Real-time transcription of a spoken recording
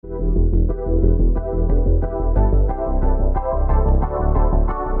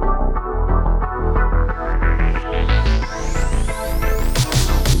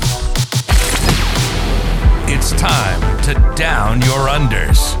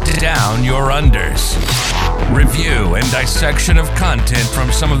unders, down your unders. Review and dissection of content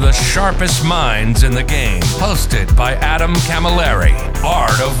from some of the sharpest minds in the game. Hosted by Adam Camilleri.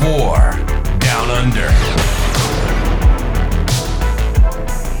 Art of War, Down Under.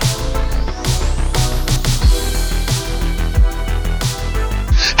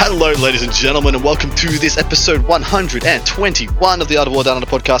 Hello, ladies and gentlemen, and welcome to this episode 121 of the Art of War Down Under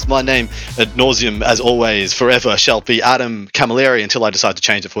podcast. My name, ad nauseum, as always, forever shall be Adam Camilleri until I decide to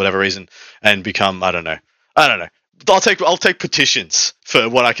change it for whatever reason and become, I don't know. I'll take petitions for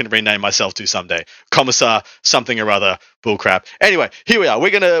what I can rename myself to someday. Commissar something or other bullcrap. Anyway, here we are.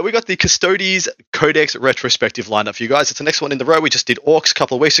 We got the Custodes Codex Retrospective lined up for you guys. It's the next one in the row. We just did Orcs a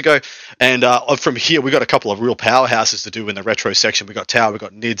couple of weeks ago, and from here we got a couple of real powerhouses to do in the retro section. We got Tower, we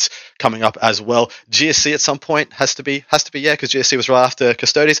got Nids coming up as well. GSC at some point has to be yeah, because GSC was right after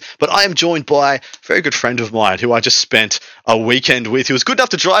Custodes. But I am joined by a very good friend of mine who I just spent a weekend with. He was good enough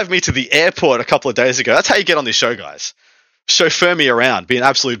to drive me to the airport a couple of days ago. That's how you get on this show, guys. Chauffeur me around, be an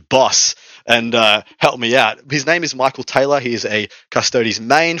absolute boss, and help me out. His name is Michael Taylor. He is a Custodes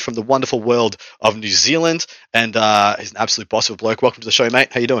main from the wonderful world of New Zealand, and he's an absolute boss of a bloke. Welcome to the show,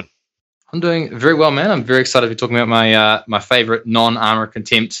 mate. How you doing? I'm doing very well, man. I'm very excited to be talking about my favorite non-armor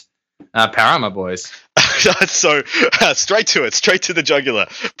contempt power armor boys. So straight to the jugular.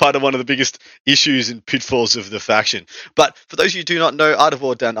 Part of one of the biggest issues and pitfalls of the faction. But for those of you who do not know, Art of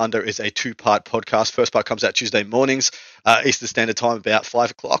War Down Under is a two-part podcast. First part comes out Tuesday mornings, Eastern Standard Time, about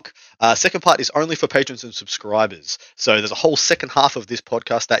 5 o'clock. Second part is only for patrons and subscribers. So there's a whole second half of this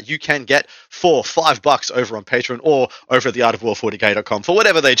podcast that you can get for $5 over on Patreon or over at the artofwar40k.com for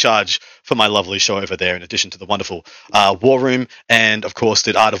whatever they charge for my lovely show over there, in addition to the wonderful War Room and, of course,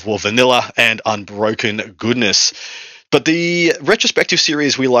 the Art of War Vanilla and Unbroken goodness. But the retrospective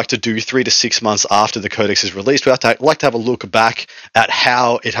series we like to do 3 to 6 months after the Codex is released. We like to have a look back at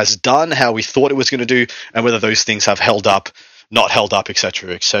how it has done, how we thought it was going to do, and whether those things have held up, not held up,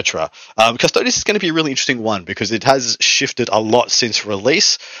 etc., etc. Custodes is going to be a really interesting one because it has shifted a lot since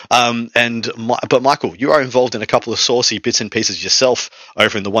release. But Michael, you are involved in a couple of saucy bits and pieces yourself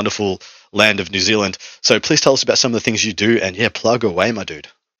over in the wonderful land of New Zealand. So please tell us about some of the things you do, and yeah, plug away, my dude.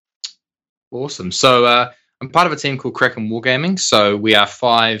 Awesome. So I'm part of a team called Kraken Wargaming. So we are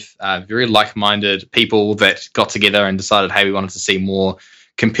 5 very like-minded people that got together and decided, hey, we wanted to see more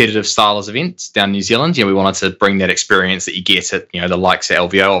competitive styles events down in New Zealand. We wanted to bring that experience that you get at the likes of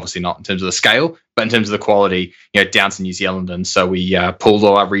AOWdu, obviously not in terms of the scale, but in terms of the quality, down to New Zealand. And so we pulled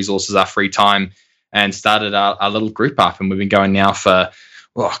all our resources, our free time, and started our little group up. And we've been going now for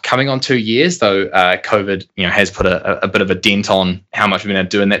coming on 2 years, though COVID has put a bit of a dent on how much we've been able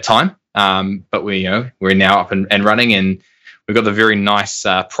to do in that time. But we're now up and running, and we've got the very nice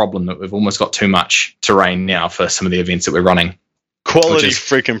problem that we've almost got too much terrain now for some of the events that we're running. Quality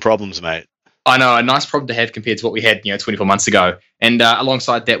freaking problems, mate. I know, a nice problem to have compared to what we had 24 months ago. And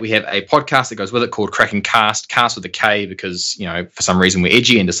alongside that, we have a podcast that goes with it called Kraken Cast with a K, because for some reason we're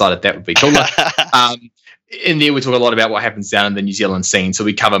edgy and decided that would be cooler. In there, we talk a lot about what happens down in the New Zealand scene. So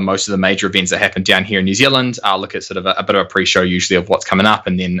we cover most of the major events that happen down here in New Zealand. I'll look at sort of a bit of a pre-show usually of what's coming up,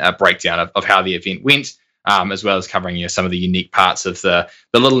 and then a breakdown of how the event went, as well as covering some of the unique parts of the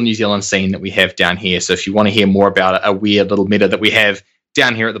little New Zealand scene that we have down here. So if you want to hear more about a weird little meta that we have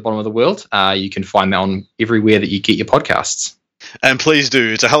down here at the bottom of the world, you can find that on everywhere that you get your podcasts. And please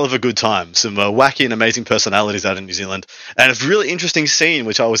do. It's a hell of a good time. Some wacky and amazing personalities out in New Zealand. And a really interesting scene,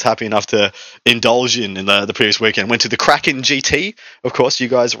 which I was happy enough to indulge in the previous weekend. Went to the Kraken GT. Of course, you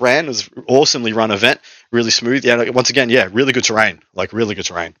guys ran. It was an awesomely run event. Really smooth. Yeah, once again, really good terrain. Really good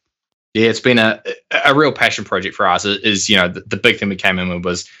terrain. Yeah, it's been a real passion project for us. The big thing we came in with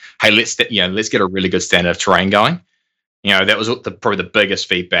was, hey, let's get a really good standard of terrain going. That was probably the biggest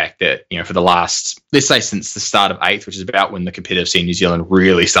feedback that, for the last, let's say since the start of 8th, which is about when the competitive scene in New Zealand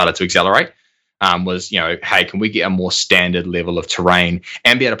really started to accelerate, was, hey, can we get a more standard level of terrain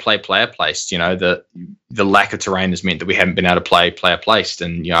and be able to play player placed? The lack of terrain has meant that we haven't been able to play player placed.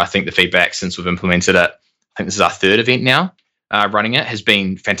 And, I think the feedback since we've implemented it, I think this is our 3rd event now, running it, has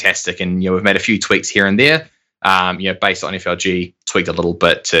been fantastic. And, we've made a few tweaks here and there, based on FLG, tweaked a little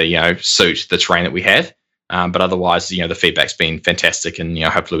bit to, suit the terrain that we have. But otherwise, the feedback's been fantastic, and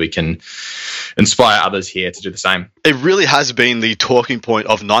hopefully we can inspire others here to do the same. It really has been the talking point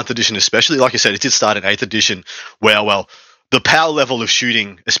of 9th edition, especially. Like I said, it did start in 8th edition, where the power level of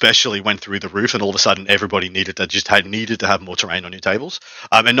shooting especially went through the roof, and all of a sudden everybody needed to have more terrain on your tables.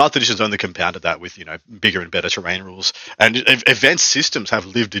 And Ninth Edition's only compounded that with, bigger and better terrain rules. And event systems have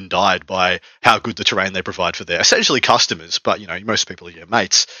lived and died by how good the terrain they provide for their essentially customers, but most people are your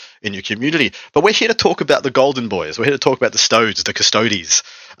mates in your community. But we're here to talk about the Golden Boys. We're here to talk about the Stodes, the Custodes,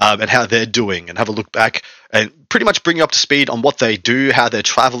 and how they're doing, and have a look back and pretty much bring you up to speed on what they do, how they're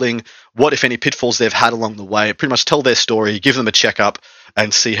traveling, what, if any, pitfalls they've had along the way, pretty much tell their story, give them a checkup,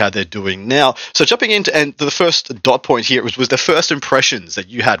 and see how they're doing now. So jumping into, and the first dot point here was the first impressions that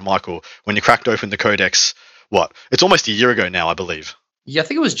you had, Michael, when you cracked open the Codex. What? It's almost a year ago now, I believe. Yeah, I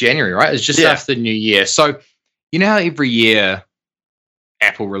think it was January, right? It was just after the new year. So you know how every year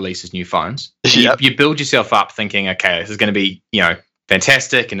Apple releases new phones? Yep. You build yourself up thinking, okay, this is going to be,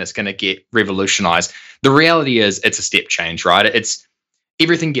 fantastic, and it's going to get revolutionized. The reality is it's a step change, right?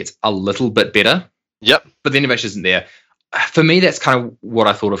 Everything gets a little bit better. Yep. But the innovation isn't there. For me, that's kind of what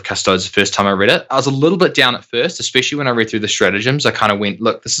I thought of Custodes the first time I read it. I was a little bit down at first, especially when I read through the stratagems. I kind of went,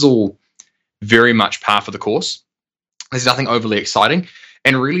 look, this is all very much par for the course. There's nothing overly exciting.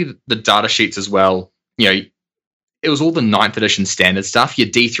 And really the data sheets as well, it was all the 9th edition standard stuff. Your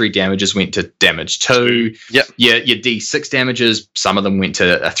D3 damages went to damage 2. Yep. Your D6 damages, some of them went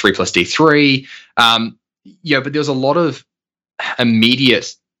to a 3 plus D3. But there was a lot of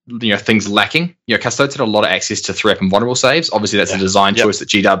immediate things lacking. Custodes had a lot of access to 3-up and vulnerable saves. Obviously, that's a design choice that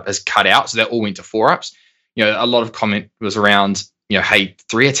GW has cut out, so that all went to 4-ups. A lot of comment was around, hey,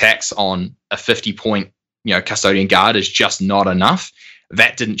 3 attacks on a 50-point, custodian guard is just not enough.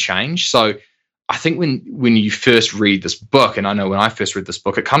 That didn't change. So I think when you first read this book, and I know when I first read this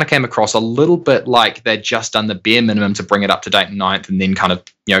book, it kind of came across a little bit like they'd just done the bare minimum to bring it up to date in 9th and then kind of,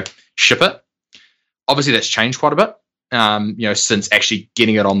 ship it. Obviously, that's changed quite a bit, since actually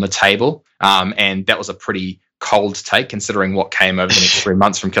getting it on the table. And that was a pretty cold take considering what came over the next 3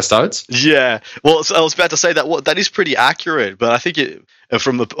 months from Custodes. Yeah. Well, I was about to say that is pretty accurate, but I think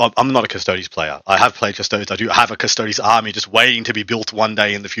I'm not a Custodes player. I have played Custodes. I do have a Custodes army just waiting to be built one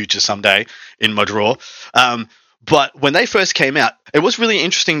day in the future, someday in my drawer. But when they first came out, it was really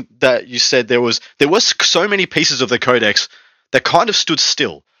interesting that you said there was so many pieces of the Codex that kind of stood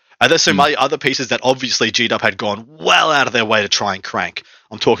still. And there's so many other pieces that obviously GW had gone well out of their way to try and crank.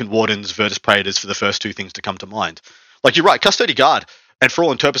 I'm talking Wardens, Virtus Praetors for the first two things to come to mind. Like, you're right, Custodian Guard, and for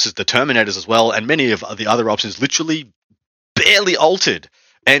all intents and purposes, the Terminators as well, and many of the other options literally barely altered.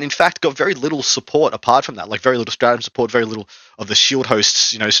 And in fact, got very little support apart from that, like very little stratagem support, very little of the shield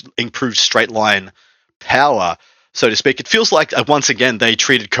hosts, improved straight line power, so to speak. It feels like, once again, they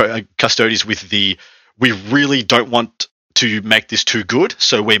treated Custodes with we really don't want to make this too good,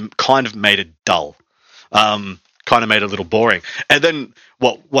 so we kind of made it dull, kind of made it a little boring. And then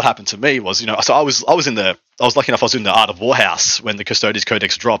what happened to me was, so I was lucky enough I was in the Art of War house when the Custodes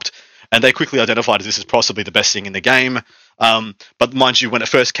Codex dropped, and they quickly identified this as possibly the best thing in the game. But mind you, when it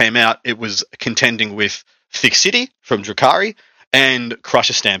first came out, it was contending with Thick City from Drukhari and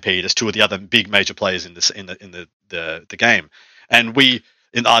Crusher Stampede as two of the other big major players in the game. And we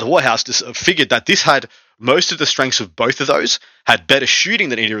in the Art of War house just figured that this had most of the strengths of both of those, had better shooting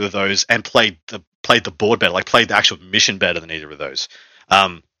than either of those, and played the board better, like played the actual mission better than either of those.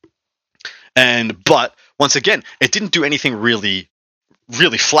 But once again, it didn't do anything really,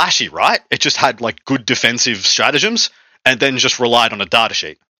 really flashy, right? It just had like good defensive stratagems, and then just relied on a data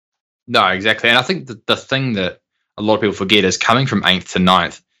sheet. No, exactly. And I think the thing that a lot of people forget is coming from 8th to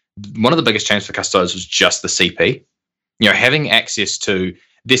 9th, one of the biggest changes for Custodes was just the CP. Having access to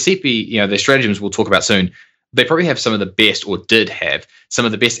their CP, their stratagems we'll talk about soon, they probably have some of the best, or did have some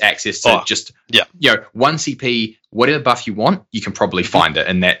of the best access to one CP, whatever buff you want, you can probably find it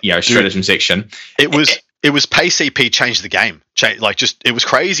in that stratagem section. It was pay CP changed the game. It was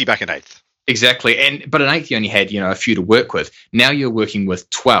crazy back in 8th. Exactly, but in 8th you only had a few to work with. Now you're working with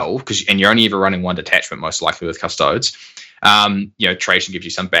 12 and you're only ever running one detachment most likely with Custodes. Trajan gives you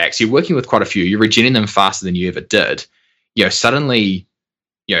some back, so you're working with quite a few. You're regenerating them faster than you ever did. Suddenly,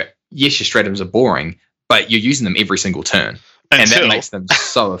 yes, your stratagems are boring, but you're using them every single turn. And that makes them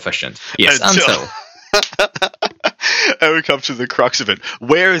so efficient. Yes, until. And we come to the crux of it.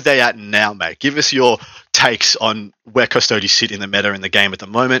 Where are they at now, mate? Give us your takes on where Custodes sit in the meta in the game at the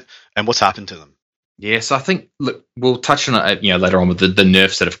moment and what's happened to them. Yeah, so I think, look, we'll touch on it later on with the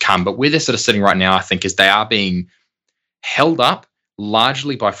nerfs that have come, but where they're sort of sitting right now, I think, is they are being held up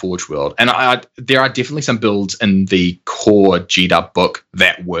largely by Forgeworld. And there are definitely some builds in the core GW book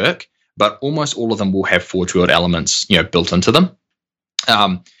that work, but almost all of them will have Forgeworld elements, built into them.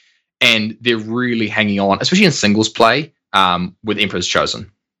 And they're really hanging on, especially in singles play, with Emperor's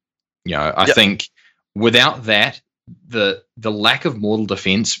Chosen. I think without that, the lack of mortal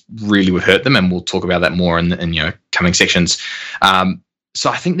defense really would hurt them, and we'll talk about that more in coming sections. So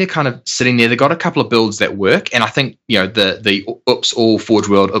I think they're kind of sitting there. They've got a couple of builds that work, and I think the oops all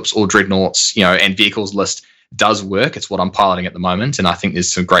Forgeworld, oops all dreadnoughts, and vehicles list does work. It's what I'm piloting at the moment, and I think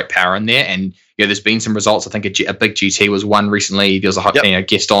there's some great power in there. And there's been some results. I think a big GT was one recently. There was a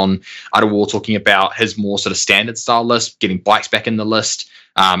guest on AOWdu talking about his more sort of standard style list, getting bikes back in the list,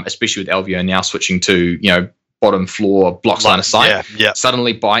 especially with AOWdu now switching to bottom floor blocks line of sight.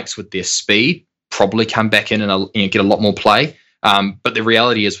 Suddenly bikes with their speed probably come back in and get a lot more play. But the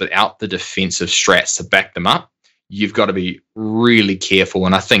reality is, without the defensive strats to back them up, you've got to be really careful.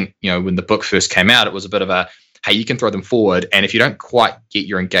 And I think, when the book first came out, it was a bit of a, hey, you can throw them forward, and if you don't quite get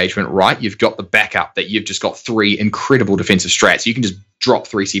your engagement right, you've got the backup that you've just got 3 incredible defensive strats. You can just drop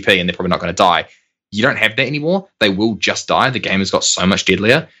 3 CP and they're probably not going to die. You don't have that anymore. They will just die. The game has got so much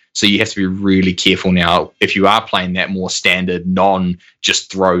deadlier. So you have to be really careful now if you are playing that more standard,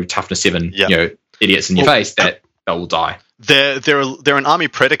 just throw toughness 7 idiots in your face, that they will die. They're an army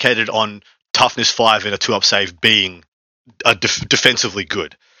predicated on toughness 5 in a 2-up save being defensively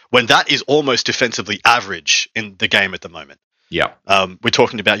good, when that is almost defensively average in the game at the moment. Yeah. We're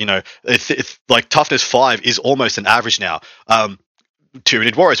talking about, it's like toughness 5 is almost an average now.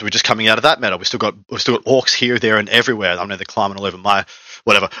 Tyranid Warriors, we're just coming out of that meta. We've still got orcs here, there, and everywhere. I know they're climbing all over my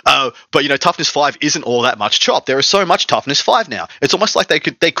whatever. But toughness 5 isn't all that much chop. There is so much toughness 5 now. It's almost like they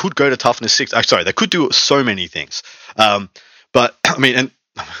could go to toughness 6. Sorry, they could do so many things. But I mean, and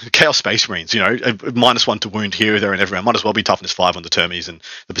Chaos Space Marines, -1 to wound here, there, and everywhere. Might as well be toughness 5 on the Termies, and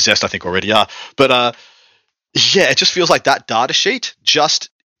the Possessed I think already are. But it just feels like that data sheet just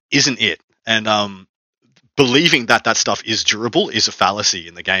isn't it. And believing that stuff is durable is a fallacy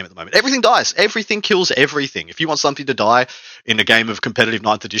in the game at the moment. Everything dies. Everything kills everything. If you want something to die in a game of competitive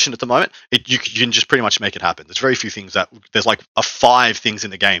 9th edition at the moment, you can just pretty much make it happen. There's very few things there's like 5 things in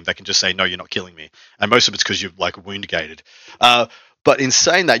the game that can just say, no, you're not killing me. And most of it's because you're like wound gated. But in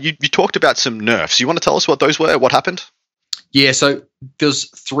saying that, you talked about some nerfs. You want to tell us what those were? What happened? Yeah, so there's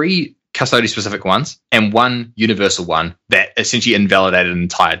 3 Custodes specific ones and 1 universal one that essentially invalidated an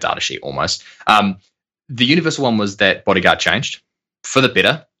entire data sheet almost. The universal one was that Bodyguard changed for the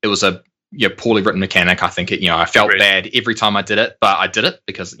better. It was a poorly written mechanic. I think I felt bad every time I did it, but I did it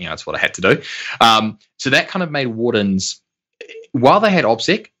because it's what I had to do. So that kind of made Wardens, while they had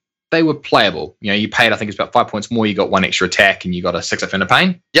OBSEC, they were playable. You paid, I think it's about 5 points more. You got 1 extra attack and you got a 6 up into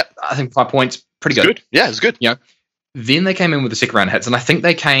pain. Yep. I think 5 points, pretty good. Yeah, it's good. Then they came in with the second round hits, and I think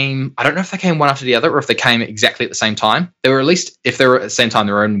they came, I don't know if they came one after the other or if they came exactly at the same time. They were, at least, if they were at the same time,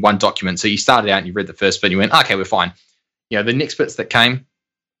 they were in one document. So you started out and you read the first bit and you went, okay, we're fine. The next bits that came,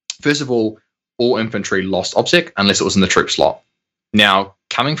 first of all infantry lost OBSEC unless it was in the troop slot. Now,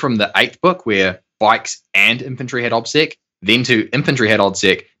 coming from the 8th book where bikes and infantry had OBSEC, then to infantry had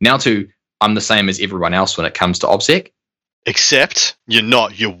OBSEC, now to I'm the same as everyone else when it comes to OBSEC. Except you're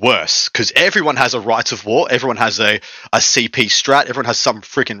not, you're worse. Because everyone has a Rights of War, everyone has a CP strat, everyone has some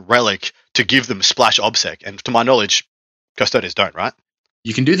freaking relic to give them splash OBSEC. And to my knowledge, Custodes don't, right?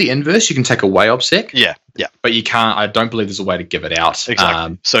 You can do the inverse, you can take away OBSEC. Yeah. But you can't, I don't believe there's a way to give it out.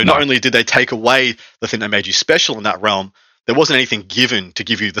 Exactly. So not only did they take away the thing that made you special in that realm, there wasn't anything given to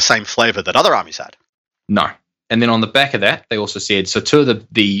give you the same flavor that other armies had. No. And then on the back of that, they also said, so 2 of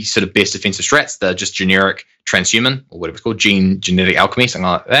the sort of best defensive strats, they're just generic transhuman, or whatever it's called, genetic alchemy, something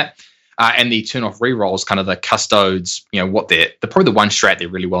like that. And the turn-off rerolls, kind of the Custodes, what probably the one strat they're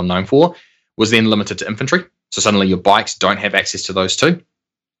really well known for, was then limited to infantry. So suddenly your bikes don't have access to those 2.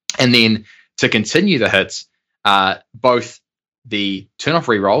 And then to continue the hits, both the turn-off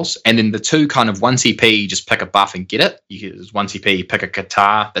rerolls and then the 2 kind of 1 CP, just pick a buff and get it. You get 1 CP, pick a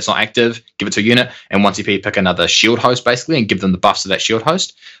Qatar that's not active, give it to a unit, and 1 CP, pick another shield host basically and give them the buffs of that shield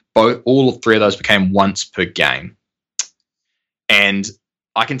host. All 3 of those became once per game. And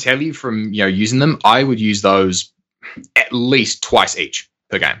I can tell you from using them, I would use those at least twice each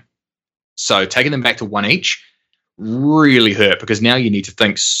per game. So taking them back to 1 each really hurt, because now you need to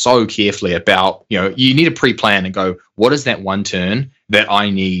think so carefully about, you need to pre-plan and go, what is that 1 turn that I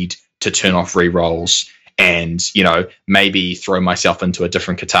need to turn off rerolls and, maybe throw myself into a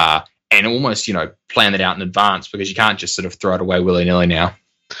different Qatar and almost, plan it out in advance, because you can't just sort of throw it away willy-nilly now.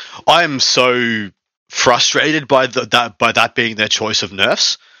 I am so frustrated by that being their choice of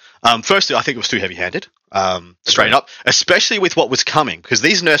nerfs. Firstly, I think it was too heavy-handed, straight up, especially with what was coming, because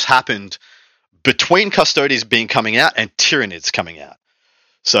these nerfs happened between Custodes coming out and Tyranids coming out.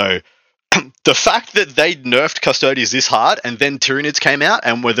 So the fact that they nerfed Custodes this hard and then Tyranids came out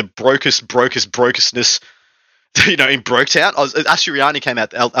and were the brokest, in Broketown. Asturiani came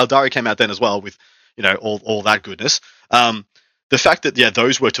out, Eldari came out then as well with, all that goodness. The fact that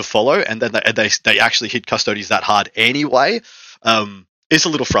those were to follow, and then they actually hit Custodes that hard anyway, is a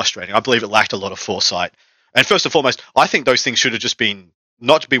little frustrating. I believe it lacked a lot of foresight. And first and foremost, I think those things should have just been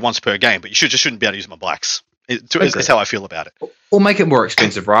not to be once per game, but you shouldn't be able to use them on blacks. That's how I feel about it. Or make it more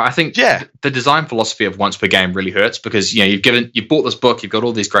expensive, right? I think the design philosophy of once per game really hurts because you've bought this book, you've got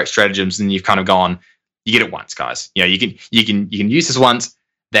all these great stratagems, and you've kind of gone, you get it once, guys. You can use this once.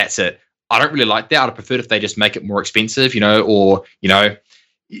 That's it. I don't really like that. I'd prefer if they just make it more expensive, I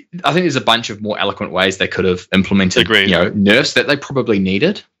think there's a bunch of more eloquent ways they could have implemented, nerfs that they probably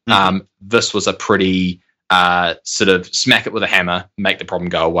needed. Mm-hmm. This was a pretty sort of smack it with a hammer, make the problem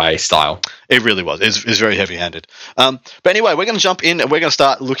go away style. It really was. It's very heavy-handed. But anyway, we're going to jump in and we're going to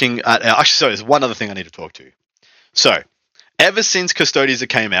start looking at there's one other thing I need to talk to. So, ever since Custodes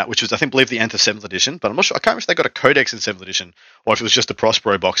came out, which was, I believe the end of 7th edition, but I'm not sure, I can't remember if they got a Codex in 7th edition or if it was just the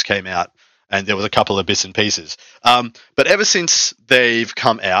Prospero box came out and there was a couple of bits and pieces. But ever since they've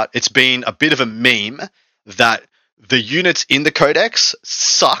come out, it's been a bit of a meme that the units in the Codex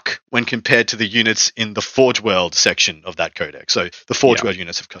suck when compared to the units in the Forgeworld section of that Codex. So the Forgeworld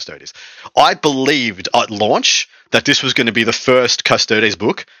units of Custodes. I believed at launch that this was going to be the first Custodes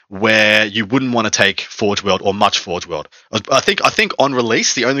book where you wouldn't want to take Forgeworld or much Forgeworld. I think on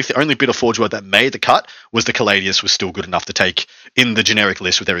release, the only bit of Forgeworld that made the cut was the Caladius was still good enough to take in the generic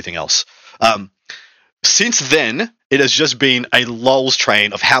list with everything else. Since then, it has just been a lulz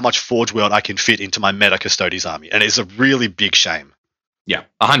train of how much Forgeworld I can fit into my meta Custodes army, and it's a really big shame. Yeah,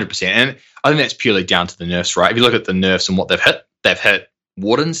 100%. And I think that's purely down to the nerfs, right? If you look at the nerfs and what they've hit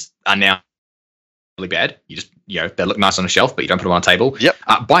Wardens are now really bad. You just, they look nice on a shelf, but you don't put them on a table. Yep.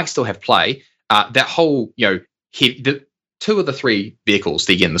 Bikes still have play. That whole, the 2 of the 3 vehicles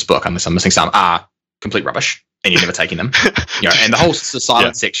that you get in this book, unless I'm missing some, are complete rubbish, and you're never taking them. And the whole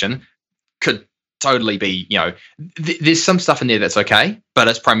silent section could totally be, there's some stuff in there that's okay, but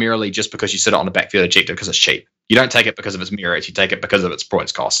it's primarily just because you sit it on a backfield objective because it's cheap. You don't take it because of its merits, you take it because of its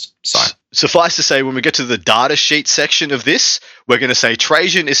points cost. So suffice to say, when we get to the data sheet section of this, we're going to say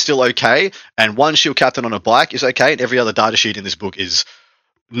Trajan is still okay, and 1 shield captain on a bike is okay, and every other data sheet in this book is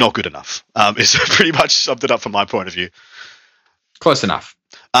not good enough. It's pretty much summed it up from my point of view. Close enough.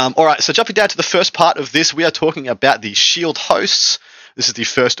 All right, so jumping down to the first part of this, we are talking about the shield hosts. This is the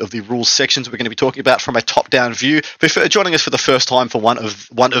first of the rules sections we're going to be talking about from a top-down view. If you're joining us for the first time for one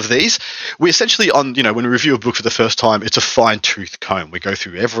of these, we essentially when we review a book for the first time, it's a fine-tooth comb. We go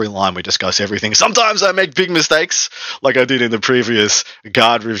through every line, we discuss everything. Sometimes I make big mistakes, like I did in the previous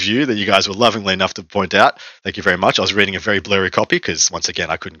Guard review that you guys were lovingly enough to point out. Thank you very much. I was reading a very blurry copy because, once again,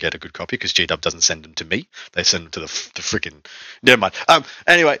 I couldn't get a good copy because GW doesn't send them to me. They send them to the freaking... Never mind.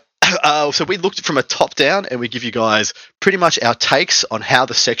 Anyway... So we looked from a top down and we give you guys pretty much our takes on how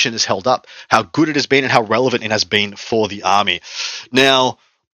the section has held up, how good it has been, and how relevant it has been for the army. Now,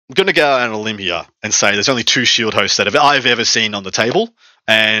 I'm going to go out on a limb here and say there's only 2 shield hosts that I've ever seen on the table,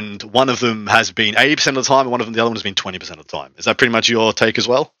 and one of them has been 80% of the time, and the other one has been 20% of the time. Is that pretty much your take as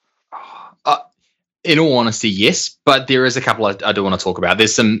well? In all honesty, yes, but there is a couple I do want to talk about.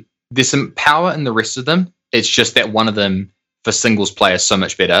 There's some power in the rest of them. It's just that one of them for singles play is so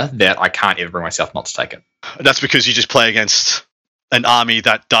much better that I can't ever bring myself not to take it. That's because you just play against an army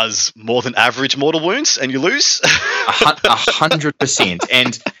that does more than average mortal wounds and you lose? 100%.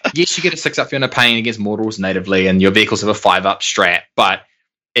 And yes, you get a 6-up Fiona Pain against mortals natively and your vehicles have a 5-up strat, but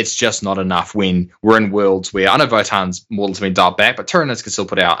it's just not enough when we're in worlds where I know Votan's mortals have been dialed back, but Tyranids can still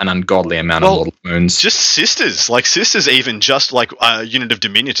put out an ungodly amount of mortal wounds. Just Sisters. Like Sisters even just like a unit of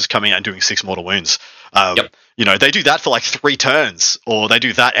Dominion just coming out and doing 6 mortal wounds. Yep. They do that for like 3 turns, or they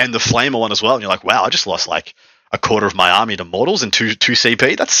do that and the Flamer one as well. And you're like, wow, I just lost like a quarter of my army to mortals and 2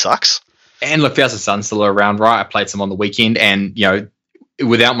 CP. That sucks. And look, Thousand Sun's still around, right? I played some on the weekend, and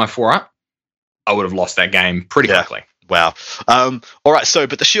without my 4-up, I would have lost that game pretty quickly. Wow. All right. So,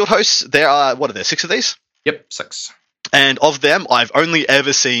 but the shield hosts, there are 6 of these? Yep, 6. And of them, I've only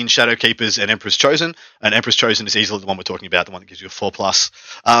ever seen Shadow Keepers and Emperor's Chosen. And Emperor's Chosen is easily the one we're talking about, the one that gives you a 4+.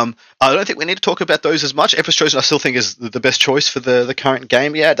 I don't think we need to talk about those as much. Emperor's Chosen, I still think is the best choice for the current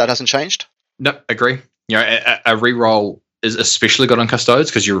game. Yeah, that hasn't changed. No, agree. A reroll is especially good on Custodes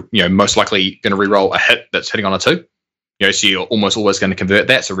because you're most likely going to reroll a hit that's hitting on a 2. So you're almost always going to convert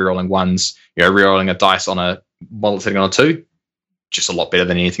that. So rerolling 1s, rerolling a dice on a model that's hitting on a 2, just a lot better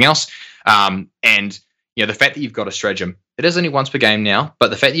than anything else. And the fact that you've got a stratagem, it is only once per game now,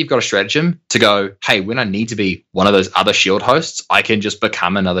 but the fact that you've got a stratagem to go, hey, when I need to be one of those other shield hosts, I can just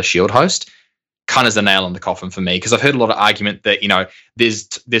become another shield host, kind of is the nail in the coffin for me. Because I've heard a lot of argument that,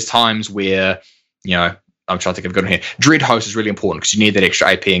 there's times where, I'm trying to think of a good one here. Dread host is really important because you need that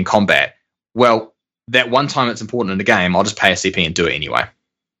extra AP in combat. Well, that one time it's important in the game, I'll just pay a CP and do it anyway.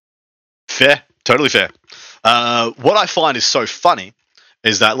 Fair, totally fair. What I find is so funny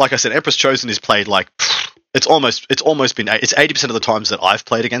is that, like I said, Empress Chosen is played like it's almost been 80% of the times that I've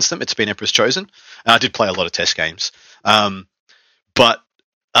played against them, it's been Empress Chosen, and I did play a lot of test games, but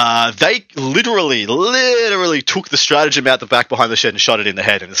they literally took the stratagem out the back behind the shed and shot it in the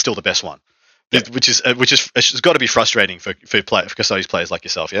head, and it's still the best one. Yep. Which is it's got to be frustrating for Custodes players like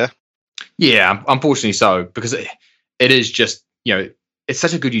yourself, yeah. Yeah, unfortunately so, because it is just, it's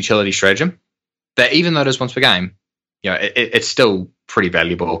such a good utility stratagem that even though it is once per game, it's still pretty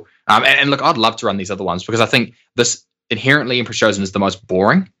valuable. And look, I'd love to run these other ones because I think this inherently Empress Chosen is the most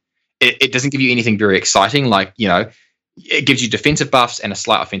boring. It doesn't give you anything very exciting. Like, it gives you defensive buffs and a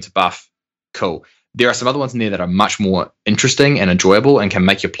slight offensive buff. Cool. There are some other ones in there that are much more interesting and enjoyable and can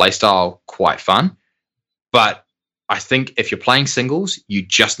make your playstyle quite fun. But I think if you're playing singles, you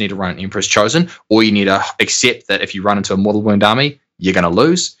just need to run an Empress Chosen, or you need to accept that if you run into a Mortal Wound army, you're going to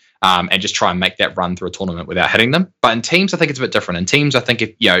lose, and just try and make that run through a tournament without hitting them. But in teams, I think it's a bit different. In teams, I think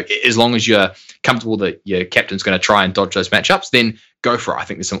if as long as you're comfortable that your captain's going to try and dodge those matchups, then go for it. I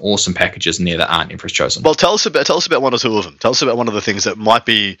think there's some awesome packages in there that aren't Empress Chosen. Well, tell us about one or two of them. Tell us about one of the things that might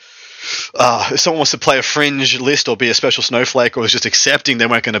be. If someone wants to play a fringe list or be a special snowflake, or is just accepting they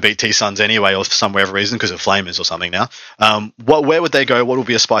weren't going to beat T-Suns anyway, or for some whatever reason because of Flamers or something now, where would they go? What would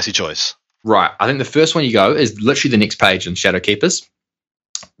be a spicy choice? Right. I think the first one you go is literally the next page in Shadowkeepers.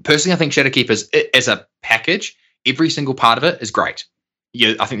 Personally, I think Shadowkeepers, as a package, every single part of it is great.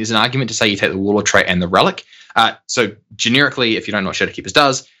 I think there's an argument to say you take the Warlord trait and the Relic. So generically, if you don't know what Shadowkeepers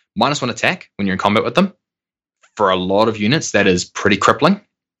does, -1 attack when you're in combat with them. For a lot of units, that is pretty crippling.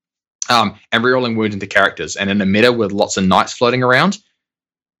 And rerolling wounds into characters. And in a meta with lots of knights floating around,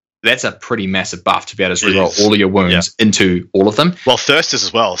 that's a pretty massive buff to be able to reroll all of your wounds into all of them. Well, Thirsters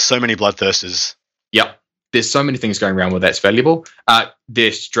as well. So many Bloodthirsters. Yep. There's so many things going around where that's valuable.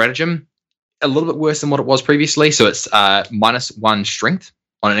 Their stratagem, a little bit worse than what it was previously. So it's -1 strength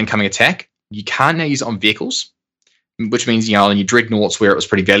on an incoming attack. You can't now use it on vehicles, which means, in your Dreadnoughts where it was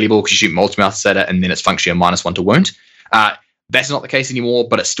pretty valuable because you shoot multi-mouths at it and then it's functionally a -1 to wound. That's not the case anymore,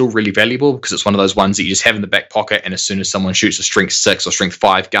 but it's still really valuable because it's one of those ones that you just have in the back pocket, and as soon as someone shoots a strength 6 or strength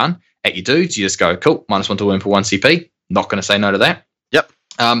 5 gun at your dudes, you just go, cool, -1 to wound for 1 CP. Not going to say no to that. Yep.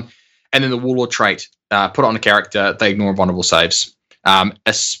 And then the Warlord trait, put it on a character, they ignore vulnerable saves.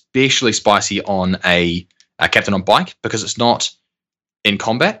 Especially spicy on a captain on bike because it's not in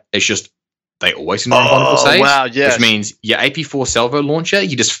combat. It's just they always ignore vulnerable saves. Wow, yes. Which means your AP4 salvo launcher,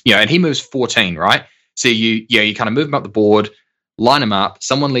 you just, and he moves 14, right? So you kind of move him up the board, line him up.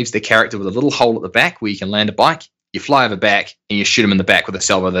 Someone leaves their character with a little hole at the back where you can land a bike. You fly over back and you shoot them in the back with a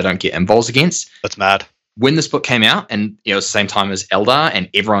salvo they don't get involves against. That's mad. When this book came out, and it was the same time as Eldar, and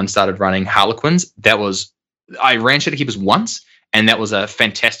everyone started running Harlequins, I ran Shadowkeepers once, and that was a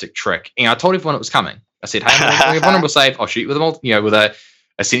fantastic trick. And I told everyone it was coming. I said, "Hey, I'm doing a vulnerable save. I'll shoot you with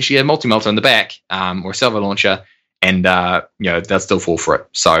essentially a multi-melter in the back, or a salvo launcher." And they'll still fall for it.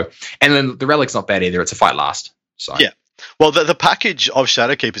 So, and then the Relic's not bad either. It's a fight last. So yeah. Well, the package of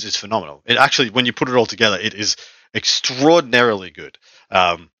Shadowkeepers is phenomenal. It actually, when you put it all together, it is extraordinarily good.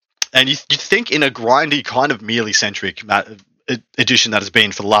 And you think in a grindy kind of melee-centric edition that has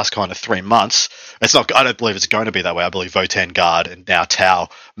been for the last kind of 3 months, it's not. I don't believe it's going to be that way. I believe Votann Guard and now Tau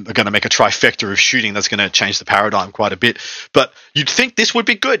are going to make a trifecta of shooting that's going to change the paradigm quite a bit. But you'd think this would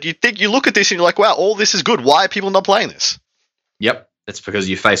be good. You look at this and you're like, wow, all this is good. Why are people not playing this? Yep, it's because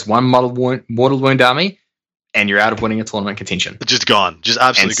you face one Mortal Wound army and you're out of winning a tournament contention. Just gone. Just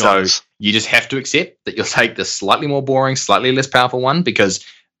absolutely gone. So you just have to accept that you'll take the slightly more boring, slightly less powerful one, because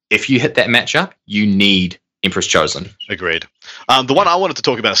if you hit that matchup, you need Empress Chosen. Agreed. The one I wanted to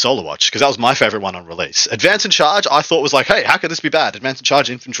talk about is Solar Watch, because that was my favorite one on release. Advance and Charge, I thought was like, hey, how could this be bad? Advance and Charge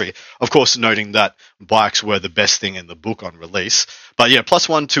Infantry. Of course, noting that bikes were the best thing in the book on release. But yeah,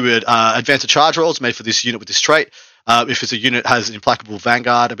 +1 to Advance and Charge rolls made for this unit with this trait. If it's a unit has an Implacable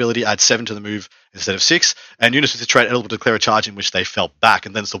Vanguard ability, add 7 to the move instead of 6. And units with the trait eligible to declare a charge in which they fell back.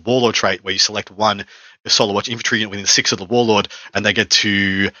 And then it's the Warlord trait where you select one Solar Watch infantry unit within 6 of the Warlord, and they get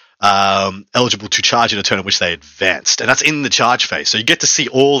to eligible to charge in a turn in which they advanced. And that's in the charge phase. So you get to see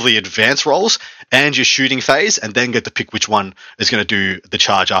all the advance rolls and your shooting phase, and then get to pick which one is going to do the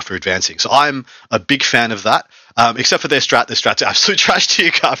charge after advancing. So I'm a big fan of that. Except for their strat. Their strat's absolute trash to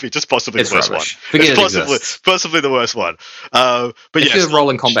your garbage. It's possibly the worst rubbish. one. It's possibly the worst one. But if you're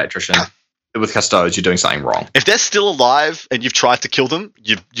rolling combat attrition with Custodes, you're doing something wrong. If they're still alive and you've tried to kill them,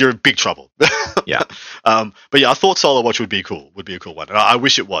 you're in big trouble. Yeah. But yeah, I thought Solar Watch would be cool. Would be a cool one. And I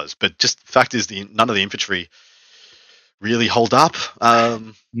wish it was, but just the fact is, none of the infantry really hold up.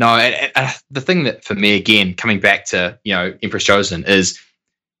 No, and the thing that for me, again, coming back to Empress Chosen, is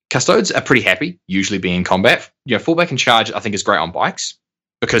Custodes are pretty happy usually being in combat. Fallback and charge I think is great on bikes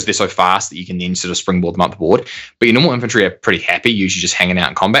because they're so fast that you can then sort of springboard them up the board. But your normal infantry are pretty happy usually just hanging out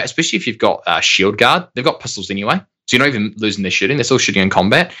in combat, especially if you've got shield guard. They've got pistols anyway, so you're not even losing their shooting. They're still shooting in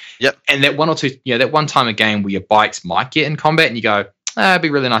combat. Yep. And that one or two, that one time a game where your bikes might get in combat and you go, it'd be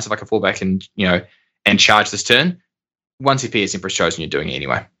really nice if I could fall back and and charge this turn. 1 CP is Empress Chosen, you're doing it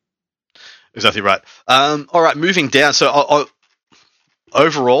anyway. Exactly right. All right, moving down. So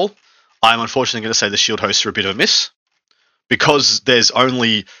overall, I'm unfortunately going to say the shield hosts are a bit of a miss because there's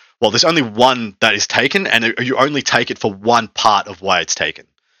only one that is taken, and you only take it for one part of why it's taken.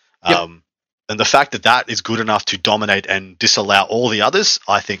 Yep. And the fact that is good enough to dominate and disallow all the others,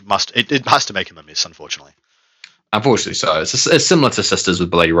 I think it has to make him a miss, unfortunately. Unfortunately, so it's similar to Sisters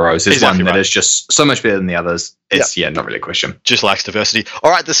with Bloody Rose. There's exactly one that is just so much better than the others. It's not really a question. Just lacks diversity. All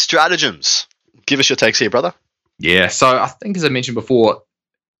right, the stratagems. Give us your takes here, brother. Yeah, so I think as I mentioned before,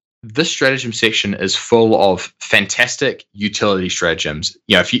 this stratagem section is full of fantastic utility stratagems.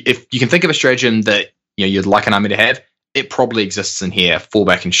 If you can think of a stratagem that you'd like an army to have, it probably exists in here. Fall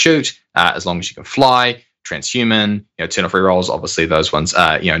back and shoot, as long as you can fly. Transhuman, turn off rerolls. Obviously, those ones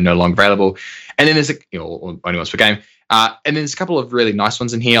are no longer available. And then there's only once per game. And then there's a couple of really nice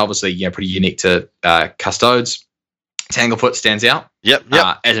ones in here. Obviously, pretty unique to Custodes. Tanglefoot stands out. Yep.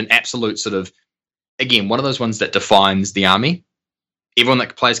 As an absolute sort of, again, one of those ones that defines the army. Everyone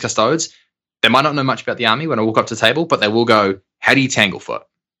that plays Custodes, they might not know much about the army when I walk up to the table, but they will go, "How do you Tanglefoot?"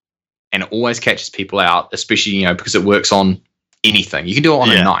 And it always catches people out, especially because it works on anything. You can do it on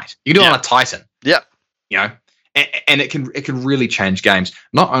a knight. You can do it on a titan. Yep. And it can really change games,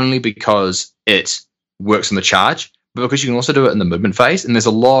 not only because it works on the charge, but because you can also do it in the movement phase. And there's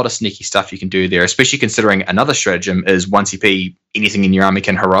a lot of sneaky stuff you can do there, especially considering another stratagem is 1 CP, anything in your army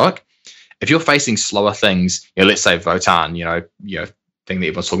can heroic. If you're facing slower things, let's say Votan, thing that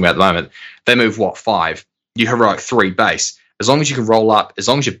everyone's talking about at the moment, they move 5? You heroic 3 base. As long as you can roll up, as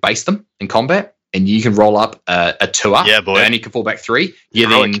long as you base them in combat, and you can roll up a 2-up, and you can fall back 3, you're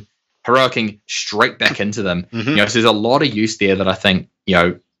then heroicing straight back into them. Mm-hmm. So there's a lot of use there that I think,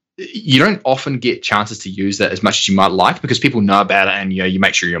 you don't often get chances to use that as much as you might like because people know about it and, you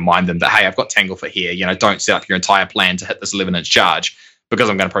make sure you remind them that, hey, I've got Tanglefoot here. Don't set up your entire plan to hit this 11-inch charge because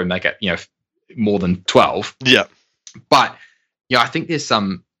I'm going to probably make it, more than 12. Yeah. But, I think there's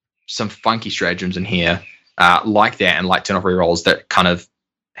some funky stratagems in here like that and like turn off rerolls that kind of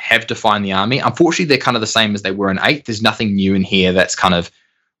have defined the army. Unfortunately, they're kind of the same as they were in 8. There's nothing new in here that's kind of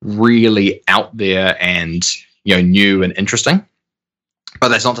really out there and new and interesting, but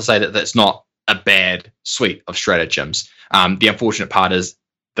that's not to say that that's not a bad suite of stratagems. The unfortunate part is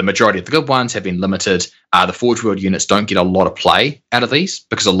the majority of the good ones have been limited. The Forgeworld units don't get a lot of play out of these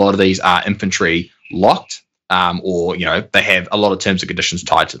because a lot of these are infantry locked, or they have a lot of terms and conditions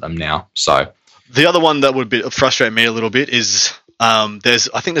tied to them now. So the other one that would frustrate me a little bit is there's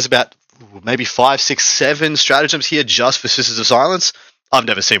about maybe 5, 6, 7 stratagems here just for Sisters of Silence. I've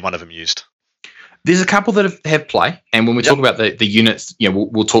never seen one of them used. There's a couple that have play, and when we talk about the units,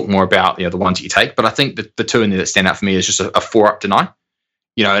 we'll talk more about the ones that you take. But I think the 2 in there that stand out for me is just a 4-up deny.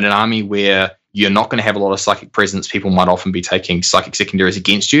 In an army where you're not going to have a lot of psychic presence, people might often be taking psychic secondaries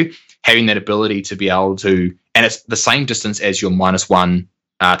against you. Having that ability to be able to, and it's the same distance as your -1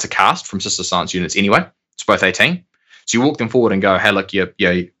 to cast from Sister Silence units anyway. It's both 18. So you walk them forward and go, hey, look, if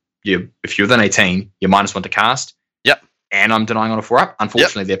you're within 18, you're -1 to cast. Yep. And I'm denying on a 4-up.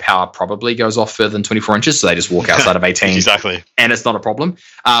 Unfortunately, their power probably goes off further than 24 inches, so they just walk outside of 18. Exactly. And it's not a problem.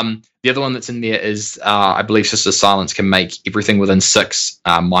 The other one that's in there is, I believe Sister Silence can make everything within 6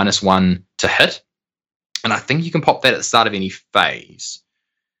 -1 to hit. And I think you can pop that at the start of any phase.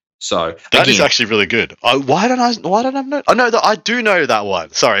 So that is actually really good. Why don't I know? I know that I do know that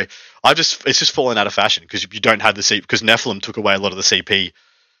one. Sorry, it's just fallen out of fashion because you don't have the CP because Nephilim took away a lot of the CP.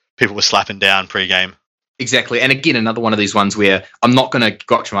 People were slapping down pre-game. Exactly, and again, another one of these ones where I'm not going to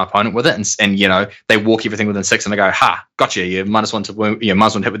gotcha my opponent with it, and they walk everything within 6, and I go, "Ha, gotcha! You're -1 to wound,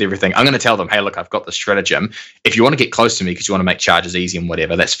 -1 hit with everything." I'm going to tell them, "Hey, look, I've got this stratagem. If you want to get close to me because you want to make charges easy and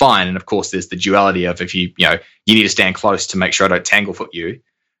whatever, that's fine." And of course, there's the duality of if you need to stand close to make sure I don't Tanglefoot you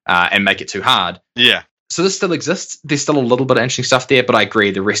and make it too hard. Yeah. So this still exists. There's still a little bit of interesting stuff there, but I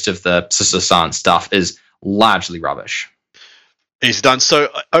agree the rest of the Sister Science stuff is largely rubbish. He's done. So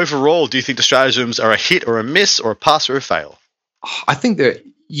overall, do you think the stratagems are a hit or a miss or a pass or a fail? I think that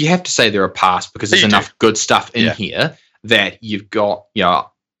you have to say they're a pass because there's enough good stuff in here that you've got,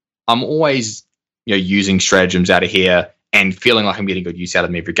 I'm always, using stratagems out of here and feeling like I'm getting good use out of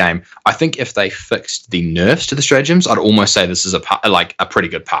them every game. I think if they fixed the nerfs to the stratagems, I'd almost say this is a pretty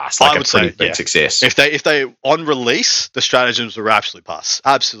good pass, like I would a pretty say, big success. If they on release, the stratagems were absolute pass.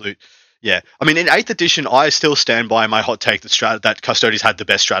 Absolute. Yeah. I mean, in 8th edition, I still stand by my hot take that Custodes had the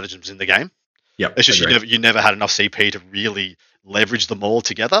best stratagems in the game. Yep, it's just you never had enough CP to really leverage them all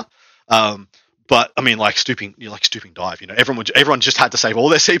together. But I mean, like stooping dive. Everyone just had to save all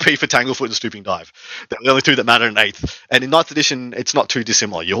their CP for Tanglefoot and stooping dive. They're the only two that matter in 8th. And in 9th edition, it's not too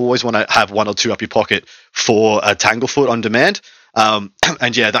dissimilar. You always want to have one or two up your pocket for a Tanglefoot on demand.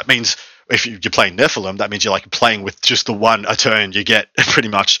 And yeah, that means if you're playing Nephilim, that means you're like playing with just the one a turn you get pretty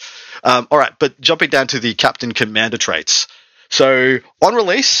much. All right, but jumping down to the Captain Commander traits. So on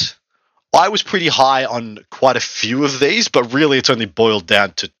release, I was pretty high on quite a few of these, but really it's only boiled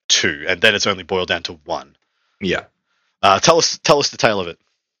down to 2, and then it's only boiled down to 1. Yeah. Tell us the tale of it.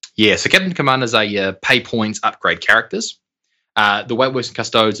 Yeah, so Captain Commanders are your pay points upgrade characters. The way it works in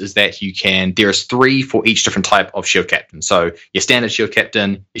Custodes is that there's 3 for each different type of shield captain. So your standard shield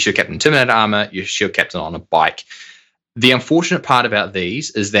captain, your shield captain intimidated armor, your shield captain on a bike. The unfortunate part about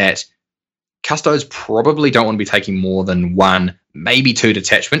these is that Custodes probably don't want to be taking more than 1, maybe 2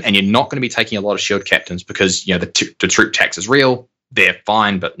 detachment, and you're not going to be taking a lot of shield captains because the troop tax is real. They're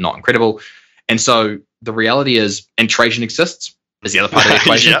fine, but not incredible. And so the reality is, and Trajan exists is the other part of the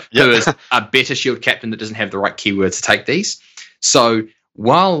equation, yep. who is a better shield captain that doesn't have the right keywords to take these. So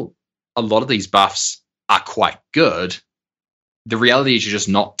while a lot of these buffs are quite good, the reality is you're just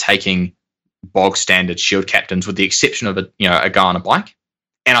not taking bog standard shield captains, with the exception of a guy on a bike.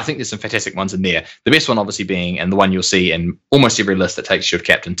 And I think there's some fantastic ones in there. The best one obviously being, and the one you'll see in almost every list that takes shield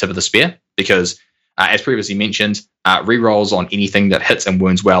captain, Tip of the Spear, because as previously mentioned, rerolls on anything that hits and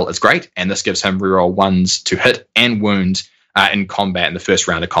wounds well is great, and this gives him reroll 1s to hit and wound in combat in the first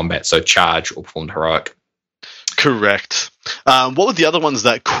round of combat, so charge or performed heroic. Correct. What were the other ones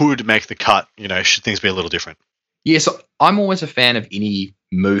that could make the cut, should things be a little different? Yeah, so I'm always a fan of any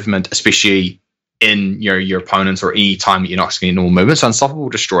movement, especially in your opponents or any time that you're not getting normal movement. So Unstoppable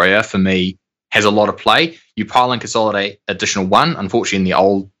Destroyer, for me, has a lot of play. You pile and consolidate additional 1. Unfortunately, in the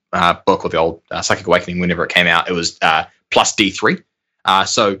old book, or the old Psychic Awakening, whenever it came out, it was plus D3.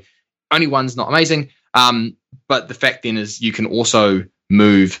 So only 1's not amazing. But the fact then is you can also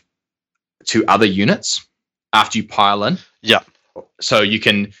move to other units after you pile in. Yeah. So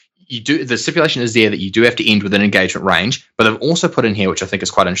the stipulation is there that you do have to end with an engagement range, but they've also put in here, which I think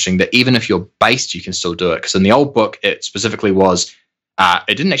is quite interesting, that even if you're based, you can still do it. Because in the old book, it specifically was,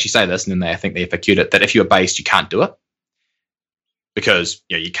 it didn't actually say this, and then I think they FAQ'd it, that if you're based, you can't do it. Because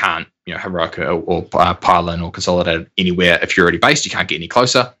you can't heroic or pile in or consolidate anywhere. If you're already based, you can't get any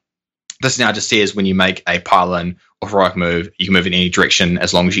closer. This now just says when you make a pile in or heroic move, you can move in any direction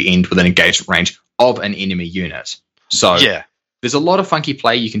as long as you end with an engagement range of an enemy unit. So yeah. There's a lot of funky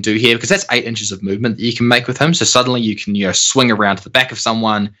play you can do here, because that's 8 inches of movement that you can make with him. So suddenly you can swing around to the back of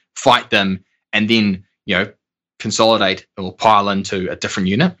someone, fight them, and then consolidate or pile into a different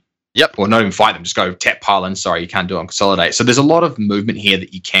unit. Yep. Or not even fight them, just go tap, pile in. Sorry, you can't do it on consolidate. So there's a lot of movement here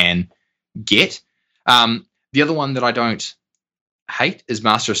that you can get. The other one that I don't hate is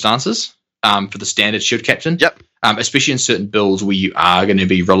Master of Stances for the standard shield captain. Yep. Especially in certain builds where you are going to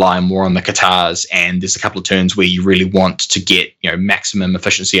be relying more on the Katars, and there's a couple of turns where you really want to get maximum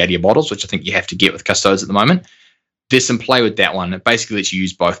efficiency out of your models, which I think you have to get with Custodes at the moment. There's some play with that one. It basically lets you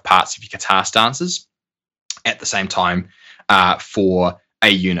use both parts of your Katar stances at the same time for a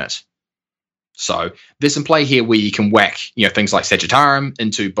unit. So there's some play here where you can whack things like Sagittarium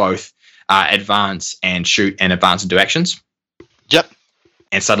into both advance and shoot, and advance into actions. Yep.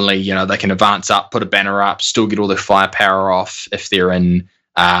 And suddenly, they can advance up, put a banner up, still get all their firepower off if they're in,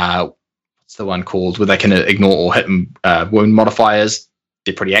 what's the one called, where they can ignore or hit wound modifiers.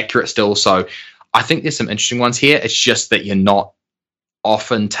 They're pretty accurate still. So I think there's some interesting ones here. It's just that you're not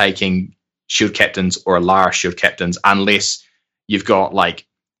often taking shield captains or Alara shield captains unless you've got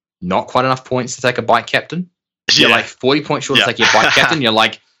not quite enough points to take a bike captain. Yeah. You're 40 points short to take your bike captain. You're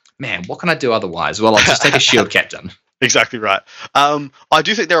like, man, what can I do otherwise? Well, I'll just take a shield captain. Exactly right. I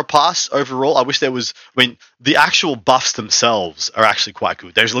do think they're a pass overall. I wish there was. The actual buffs themselves are actually quite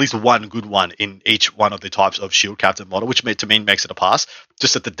good. There's at least one good one in each one of the types of shield captain model, which to me makes it a pass.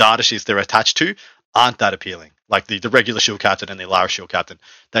 Just that the data sheets they're attached to aren't that appealing. Like the regular shield captain and the Alara shield captain,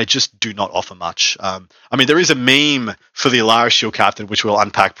 they just do not offer much. There is a meme for the Alara shield captain, which we'll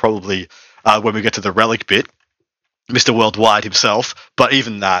unpack probably when we get to the relic bit. Mr. Worldwide himself, but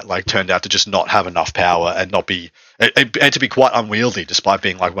even that turned out to just not have enough power and not be and to be quite unwieldy, despite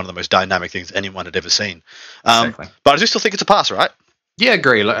being one of the most dynamic things anyone had ever seen. Exactly. But I do still think it's a pass, right? Yeah, I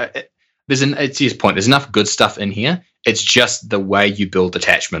agree. It's his point. There's enough good stuff in here. It's just the way you build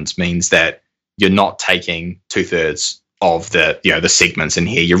detachments means that you're not taking 2/3 of the segments in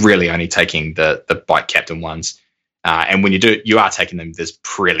here. You're really only taking the bike captain ones. And when you do it, you are taking them. There's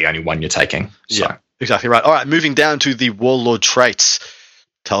really only one you're taking. So. Yeah, exactly right. All right, moving down to the warlord traits.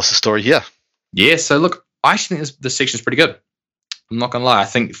 Tell us the story here. Yeah, so look, I actually think this section is pretty good. I'm not going to lie. I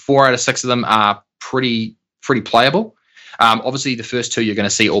think 4 out of 6 of them are pretty playable. Obviously, the first 2 you're going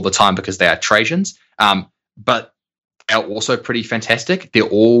to see all the time because they are Trajans. But are also pretty fantastic. They're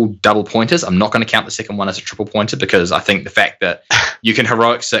all double pointers. I'm not going to count the second one as a triple pointer because I think the fact that you can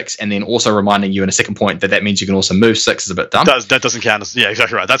heroic 6 and then also reminding you in a second point that means you can also move 6 is a bit dumb. That doesn't count as, yeah,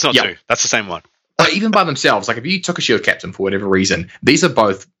 exactly right. That's not 2. That's the same one. But even by themselves, like if you took a shield captain for whatever reason, these are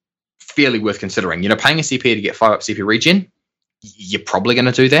both fairly worth considering. Paying a CP to get 5 up CP regen, you're probably going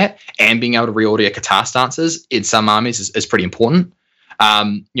to do that. And being able to reorder your Qatar stances in some armies is pretty important.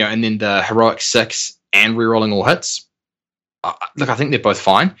 And then the heroic 6 and rerolling all hits. Look, I think they're both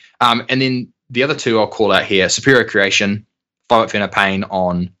fine. And then the other 2 I'll call out here, Superior Creation, 5 up Fenner Pain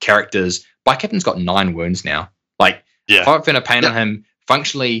on characters. Bike Captain's got 9 wounds now. 5 up Fenner Pain on him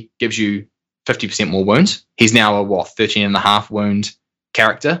functionally gives you 50% more wounds. He's now a 13.5 wound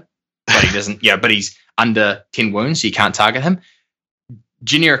character, but he doesn't. But he's under 10 wounds, so you can't target him.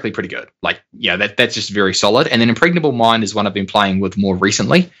 Generically pretty good. That's just very solid. And then Impregnable Mind is one I've been playing with more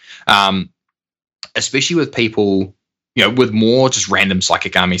recently, especially with people, with more just random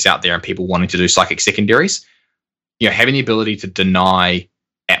psychic armies out there and people wanting to do psychic secondaries. Having the ability to deny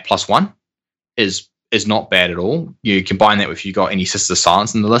at +1 is not bad at all. You combine that with if you got any Sisters of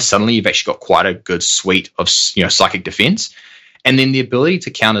Silence in the list, suddenly you've actually got quite a good suite of psychic defense. And then the ability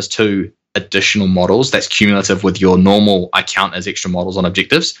to count as 2 additional models that's cumulative with your normal I count as extra models on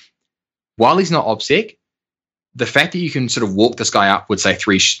objectives. While he's not OBSEC, the fact that you can sort of walk this guy up with say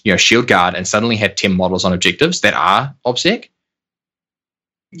 3 shield guard and suddenly have 10 models on objectives that are OBSEC,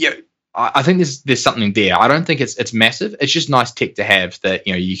 I think there's something there. I don't think it's massive. It's just nice tech to have that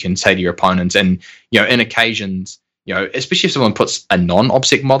you can say to your opponents, and in occasions, especially if someone puts a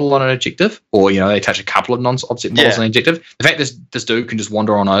non-OBSEC model on an objective, or they touch a couple of non-OBSEC models on an objective. The fact this dude can just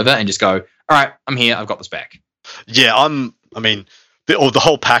wander on over and just go, all right, I'm here, I've got this back. Yeah, the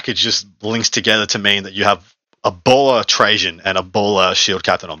whole package just links together to mean that you have a baller Trajan and a baller shield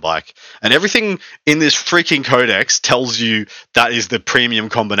captain on bike, and everything in this freaking codex tells you that is the premium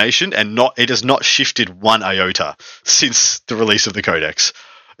combination, and it has not shifted 1 iota since the release of the codex.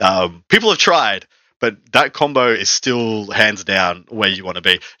 People have tried, but that combo is still hands down where you want to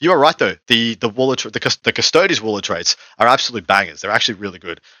be. You are right though. The Custodes warlord traits are absolute bangers. They're actually really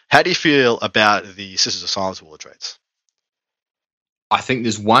good. How do you feel about the Sisters of Silence warlord traits? I think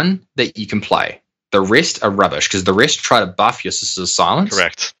there's one that you can play. The rest are rubbish because the rest try to buff your Sisters of Silence.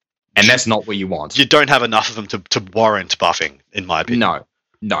 Correct. And that's not what you want. You don't have enough of them to warrant buffing, in my opinion.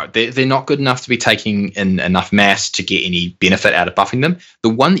 No, they're not good enough to be taking in enough mass to get any benefit out of buffing them. The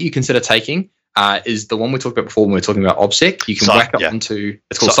one that you consider taking is the one we talked about before when we were talking about OBSEC. You can whack up into,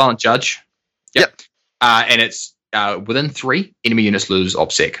 it's called Silent Judge. Yep. And it's within 3 enemy units lose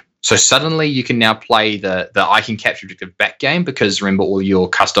OBSEC. So suddenly you can now play the I can capture objective back game because remember all your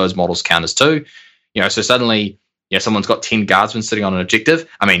Custodes models count as 2. So suddenly, someone's got 10 guardsmen sitting on an objective.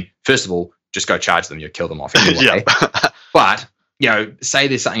 I mean, first of all, just go charge them. You'll kill them off anyway. But, say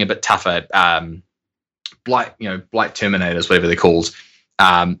there's something a bit tougher, Blight Terminators, whatever they're called.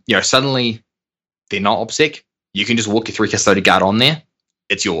 Suddenly they're not OBSEC. You can just walk your 3 Custodian guard on there.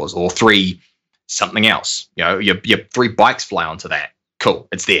 It's yours. Or 3 something else. Your 3 bikes fly onto that. Cool.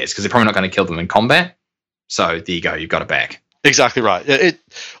 It's theirs because they're probably not going to kill them in combat. So there you go. You've got it back. Exactly right.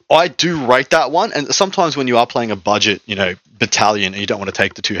 I do rate that one, and sometimes when you are playing a budget, battalion, and you don't want to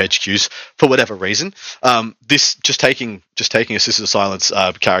take the 2 HQs for whatever reason, this just taking a Sisters of Silence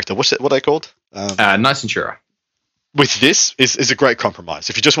character. What are they called? Night Centura. With this is a great compromise.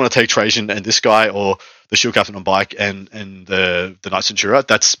 If you just want to take Trajan and this guy, or the Shield Captain on bike and the Night Centura,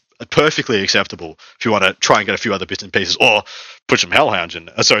 that's perfectly acceptable. If you want to try and get a few other bits and pieces, or put some Hellhounds in,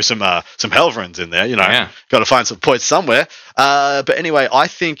 some Hellverins in there, got to find some points somewhere. But anyway, I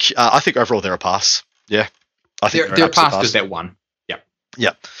think overall they're a pass. Yeah, I think they're a pass because that one.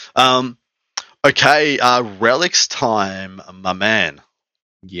 Yeah. Okay, relics time, my man.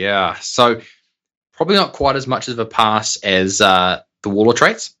 Yeah, so probably not quite as much of a pass as the warlord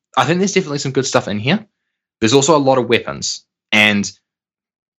traits. I think there's definitely some good stuff in here. There's also a lot of weapons, and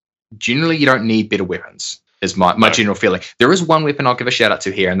generally you don't need better weapons, is my general feeling. There is one weapon I'll give a shout out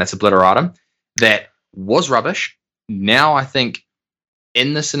to here, and that's Obliteratum, that was rubbish. Now I think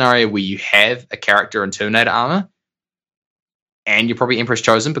in the scenario where you have a character in Terminator armor, and you're probably Empress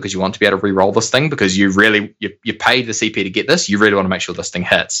Chosen because you want to be able to re-roll this thing because you paid the CP to get this. You really want to make sure this thing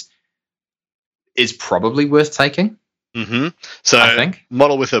hits. Is probably worth taking. Mm-hmm. So I think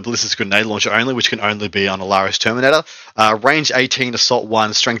model with a ballistic grenade launcher only, which can only be on a Laris Terminator. Range 18, assault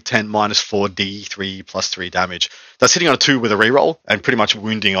 1, strength 10, -4, D3 +3 damage. That's hitting on a 2 with a reroll and pretty much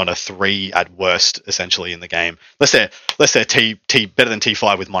wounding on a 3 at worst, essentially in the game. Let's say T better than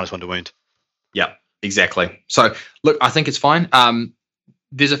T5 with -1 to wound. Yeah, exactly. So look, I think it's fine.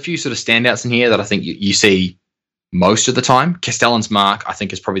 There's a few sort of standouts in here that I think you see most of the time. Castellan's Mark, I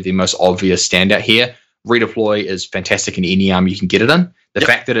think, is probably the most obvious standout here. Redeploy is fantastic in any arm you can get it in. The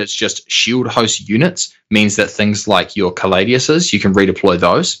fact that it's just shield host units means that things like your Caladiuses, you can redeploy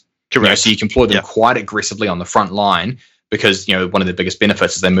those. Correct. So you can deploy them quite aggressively on the front line because, one of the biggest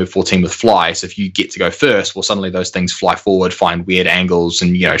benefits is they move 14 with fly. So if you get to go first, well, suddenly those things fly forward, find weird angles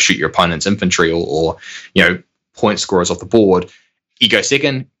and, shoot your opponent's infantry or point scorers off the board. You go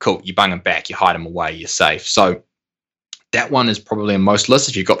second, cool, you bung them back, you hide them away, you're safe. So that one is probably in most lists.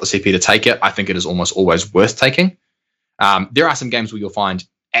 If you've got the CP to take it, I think it is almost always worth taking. There are some games where you'll find,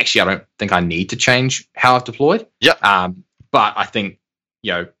 actually, I don't think I need to change how I've deployed. Yeah. But I think,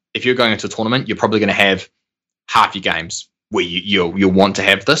 if you're going into a tournament, you're probably going to have half your games where you'll want to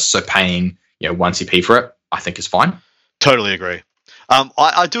have this. So paying, 1 CP for it, I think is fine. Totally agree.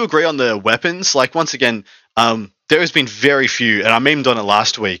 I do agree on the weapons. Like, once again, there has been very few, and I memed on it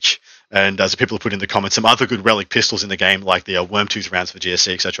last week, and as people have put in the comments, some other good relic pistols in the game, like the Wormtooth rounds for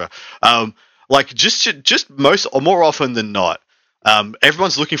GSC, etc. Just more often than not,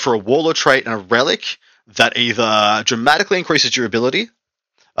 everyone's looking for a warlord trait and a relic that either dramatically increases durability,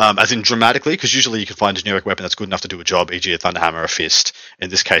 as in dramatically, because usually you can find a generic weapon that's good enough to do a job, e.g. a Thunderhammer, a fist, in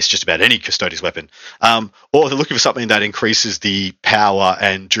this case just about any Custodes weapon, or they're looking for something that increases the power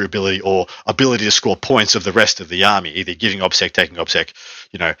and durability or ability to score points of the rest of the army, either giving OBSEC, taking OBSEC,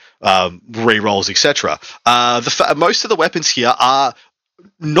 re-rolls, etc. Most of the weapons here are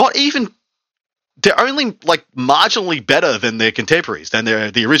not even, they're only like marginally better than their contemporaries, than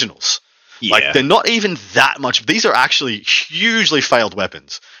the originals. Yeah. Like, they're not even that much. These are actually hugely failed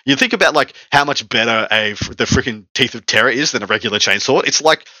weapons. You think about like how much better the freaking Teeth of Terror is than a regular chainsaw. It's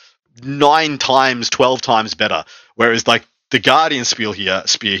like 9 times, 12 times better. Whereas like the Guardian spear here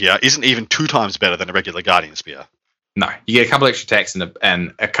isn't even 2 times better than a regular Guardian spear. No, you get a couple extra attacks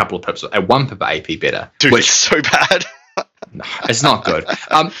and a couple of pips, 1 pip AP better. Dude, it's so bad. No, it's not good.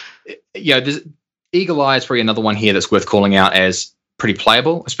 There's Eagle Eye is probably another one here that's worth calling out as pretty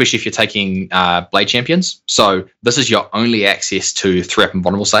playable, especially if you're taking Blade Champions. So this is your only access to 3-up and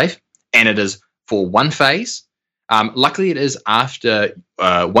vulnerable save, and it is for 1 phase. Luckily, it is after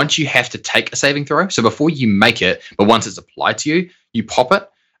once you have to take a saving throw. So before you make it, but once it's applied to you, you pop it,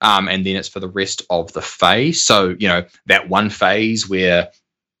 and then it's for the rest of the phase. So that 1 phase where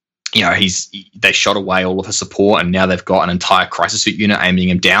they shot away all of his support and now they've got an entire crisis suit unit aiming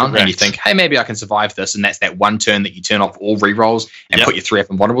him down. Correct. And you think, hey, maybe I can survive this. And that's that 1 turn that you turn off all rerolls and put your 3-up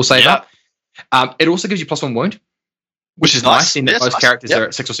and vulnerable save up. It also gives you +1 wound, which is nice. Seeing that most characters are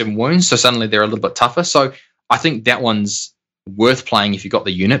at 6 or 7 wounds. So suddenly they're a little bit tougher. So I think that one's worth playing if you've got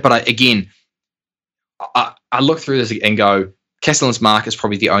the unit. But I look through this and go, Castellan's Mark is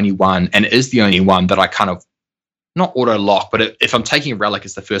probably the only one, and it is the only one that I kind of not auto lock, but if I'm taking a relic,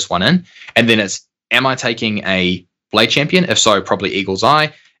 it's the first one in, and then it's, am I taking a Blade Champion? If so, probably Eagle's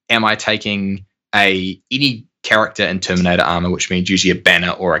Eye. Am I taking any character in Terminator armor, which means usually a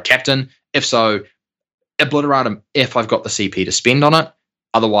banner or a captain? If so, Obliteratum, if I've got the CP to spend on it.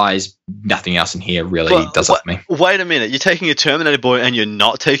 Otherwise, nothing else in here really does it for me. Wait a minute, you're taking a Terminator boy and you're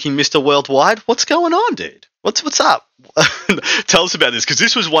not taking Mr. Worldwide? What's going on, dude? What's up? Tell us about this, because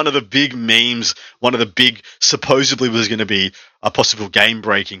this was one of the big memes, one of the big, supposedly was going to be a possible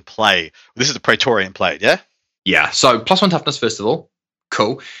game-breaking play. This is the Praetorian play, yeah? Yeah, so +1 toughness, first of all.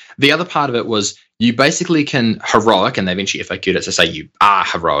 Cool. The other part of it was you basically can heroic, and they eventually FAQ'd it to say you are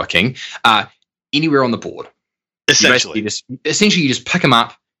heroicing, anywhere on the board. Essentially. You just pick them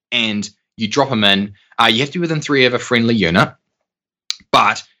up and you drop them in. You have to be within 3 of a friendly unit,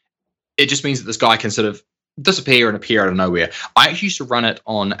 but it just means that this guy can sort of disappear and appear out of nowhere. I actually used to run it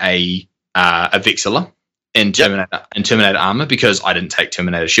on a Vexilla in Terminator armor because I didn't take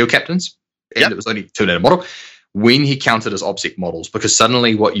Terminator shield captains, and it was only Terminator model when he counted as OBSEC models, because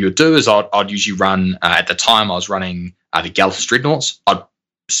suddenly what you would do is I'd usually run, at the time I was running the Galactus Dreadnoughts. I'd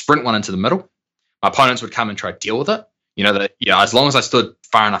sprint one into the middle. My opponents would come and try to deal with it. As long as I stood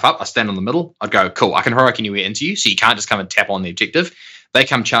far enough up, I stand on the middle, I'd go, cool, I can heroic anywhere into you, so you can't just come and tap on the objective. They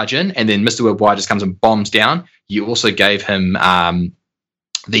come charge in, and then Mr. Worldwide just comes and bombs down. You also gave him the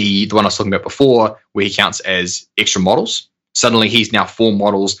one I was talking about before, where he counts as extra models. Suddenly he's now 4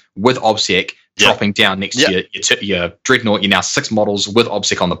 models with OBSEC dropping down next to your Dreadnought. You're now 6 models with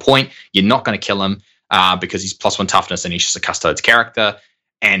OBSEC on the point. You're not going to kill him because he's +1 toughness and he's just a Custodes character.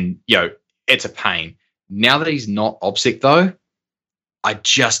 And, it's a pain. Now that he's not OBSEC, though, I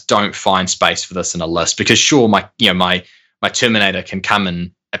just don't find space for this in a list because, sure, my Terminator can come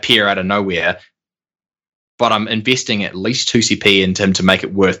and appear out of nowhere, but I'm investing at least 2 CP into him to make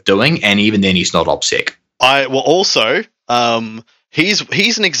it worth doing, and even then he's not OBSEC.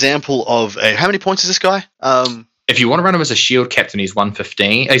 He's an example of how many points is this guy? If you want to run him as a shield captain, he's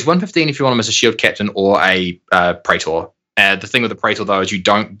 115. He's 115 if you want him as a shield captain or a Praetor. The thing with the Praetor, though, is you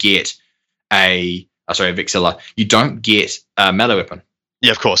don't get a Vexilla. You don't get a melee weapon.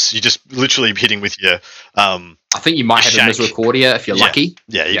 Yeah, of course. You're just literally hitting with your... I think you might have a Misericordia if you're lucky.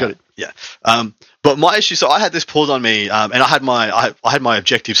 Yeah, you got it. Yeah. But my issue... So I had this pulled on me, and I had my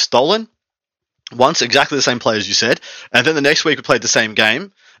objective stolen once, exactly the same play as you said. And then the next week we played the same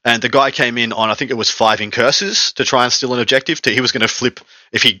game, and the guy came in on, I think it was 5 incurses to try and steal an objective. He was going to flip...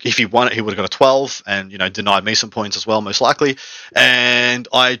 If he won it, he would have got a 12 and, denied me some points as well, most likely. And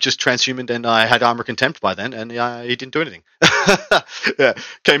I just transhumaned and I had Armor Contempt by then, and he didn't do anything.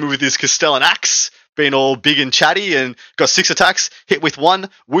 Came in with his Castellan Axe, being all big and chatty, and got 6 attacks, hit with 1,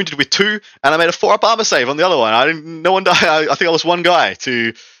 wounded with 2, and I made a 4-up armor save on the other one. I think I lost 1 guy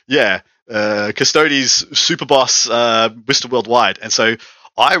to, Custodes Super Boss Mr. Worldwide. And so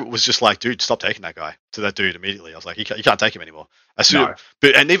I was just like, dude, stop taking that guy to that dude immediately. I was like, you can't take him anymore.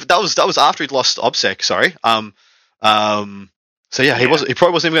 That was after he'd lost OBSEC. Sorry. He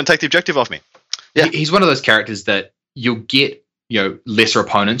probably wasn't even going to take the objective off me. Yeah, he's one of those characters that you'll get, lesser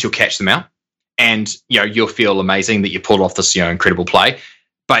opponents, you'll catch them out, and you'll feel amazing that you pulled off this, incredible play.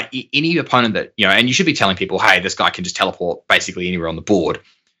 But any opponent that and you should be telling people, hey, this guy can just teleport basically anywhere on the board.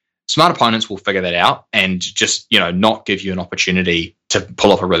 Smart opponents will figure that out and just, not give you an opportunity to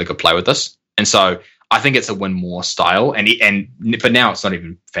pull off a really good play with this. And so I think it's a win more style. But now it's not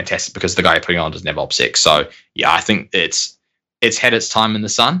even fantastic because the guy you're putting on doesn't have OBSEC. So yeah, I think it's had its time in the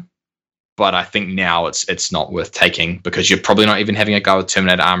sun, but I think now it's not worth taking because you're probably not even having a go with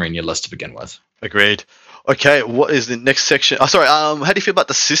Terminator armor in your list to begin with. Agreed. Okay, what is the next section? How do you feel about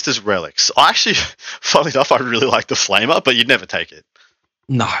the Sisters Relics? I actually, funnily enough, I really like the Flamer, but you'd never take it.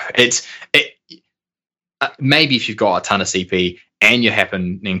 No, maybe if you've got a ton of CP and you're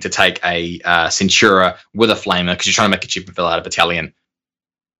happening to take a Centura with a Flamer because you're trying to make a cheaper fill out a battalion.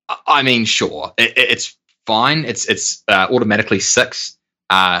 I mean, sure, it's fine. It's automatically 6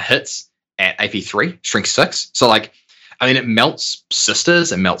 hits at AP3, strength 6. So it melts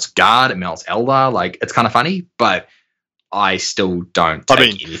Sisters, it melts Guard, it melts Eldar. It's kind of funny, but I still don't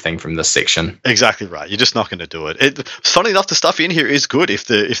take anything from this section. Exactly right. You're just not going to do it. Funny enough, the stuff in here is good if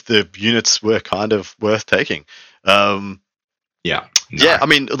the units were kind of worth taking. No. Yeah. I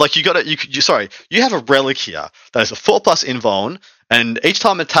mean, you have a relic here that is a 4+ invuln, and each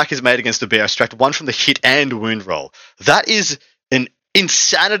time an attack is made against a bear, extract 1 from the hit and wound roll. That is an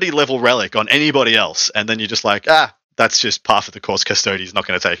insanity level relic on anybody else, and then you're just like, that's just par for the course. Custodes not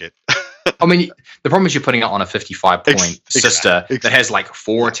going to take it. I mean, the problem is you're putting it on a 55-point sister that has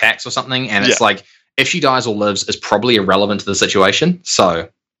 4 attacks or something, and it's if she dies or lives, is probably irrelevant to the situation. So,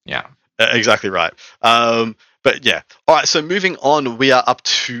 yeah. Exactly right. But yeah. All right, so moving on, we are up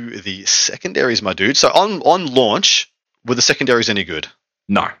to the secondaries, my dude. So on launch, were the secondaries any good?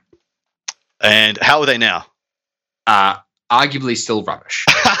 No. And how are they now? Arguably still rubbish.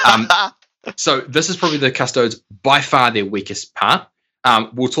 So this is probably the Custodes, by far their weakest part.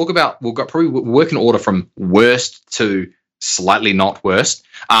 We'll work in order from worst to slightly not worst.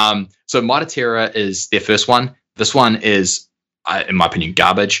 So Mitre Terror is their first one. This one is, in my opinion,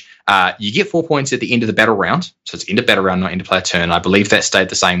 garbage. You get 4 points at the end of the battle round. So it's end of battle round, not end of player turn. I believe that stayed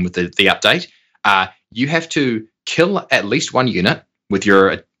the same with the update. You have to kill at least 1 unit with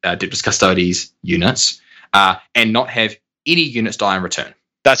your Adeptus Custodes units and not have any units die in return.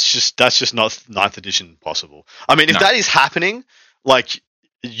 That's just not 9th edition possible. I mean, if that is happening,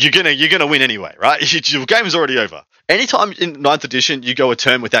 you're gonna win anyway, right? Your game is already over. Anytime in 9th edition you go a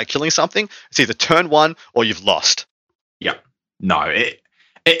turn without killing something, it's either turn 1 or you've lost. Yeah, no,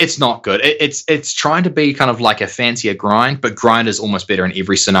 it's not good. It's trying to be kind of like a fancier grind, but grind is almost better in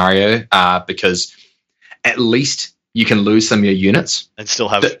every scenario because at least you can lose some of your units and still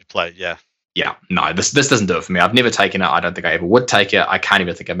have it play. Yeah. Yeah, no, this doesn't do it for me. I've never taken it. I don't think I ever would take it. I can't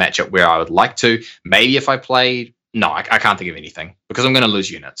even think of a matchup where I would like to. Maybe if I played... No, I can't think of anything because I'm going to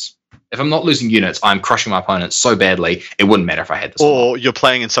lose units. If I'm not losing units, I'm crushing my opponents so badly, it wouldn't matter if I had this. Or you're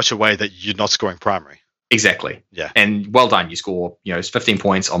playing in such a way that you're not scoring primary. Exactly. Yeah. And well done. You score, it's 15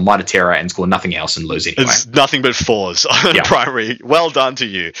 points on Might of Terror and score nothing else and lose anyway. It's nothing but 4s on primary. Well done to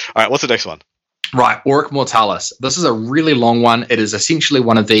you. All right, what's the next one? Right, Auric Mortalis. This is a really long one. It is essentially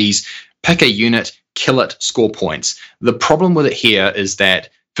one of these pick a unit, kill it, score points. The problem with it here is that,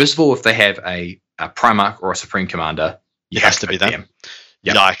 first of all, if they have a Primarch or a Supreme Commander, it has to be them.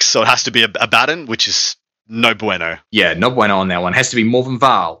 Yep. Yikes. So it has to be a Baden, which is no bueno. Yeah, no bueno on that one. It has to be Morven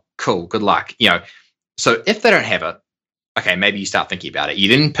Val. Cool, good luck. So if they don't have it, okay, maybe you start thinking about it. You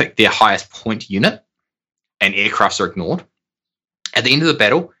then pick their highest point unit, and aircrafts are ignored. At the end of the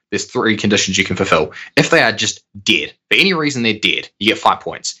battle, there's 3 conditions you can fulfill. If they are just dead, for any reason they're dead, you get 5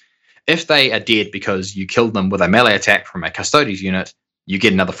 points. If they are dead because you killed them with a melee attack from a Custodes unit, you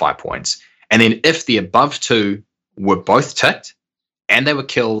get another 5 points. And then if the above 2 were both ticked, and they were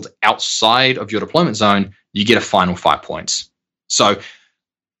killed outside of your deployment zone, you get a final 5 points. So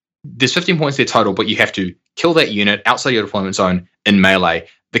there's 15 points there total, but you have to kill that unit outside your deployment zone in melee.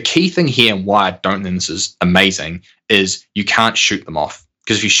 The key thing here, and why I don't think this is amazing, is you can't shoot them off.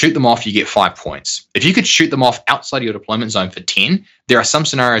 Because if you shoot them off, you get 5 points. If you could shoot them off outside your deployment zone for 10, there are some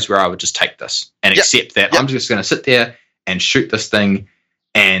scenarios where I would just take this and accept that I'm just going to sit there and shoot this thing,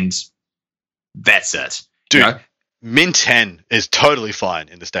 and that's it. Dude, min 10 is totally fine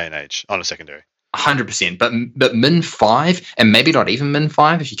in this day and age on a secondary. 100%. But min 5, and maybe not even min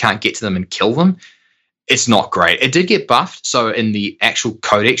 5, if you can't get to them and kill them, it's not great. It did get buffed, so in the actual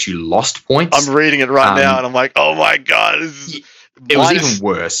Codex, you lost points. I'm reading it right now, and I'm like, oh my god, it was even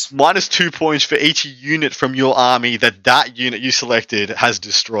worse. -2 points for each unit from your army that unit you selected has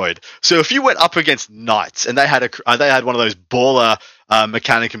destroyed. So if you went up against knights and they had one of those baller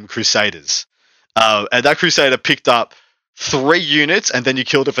Mechanicum Crusaders, and that Crusader picked up 3 units and then you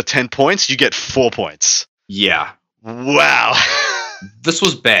killed it for 10 points, you get 4 points. Yeah. Wow. This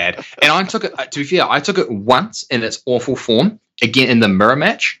was bad. And I took it, to be fair, I took it once in its awful form, again in the mirror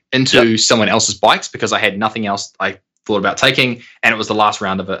match, into someone else's bikes because I had nothing else I thought about taking, and it was the last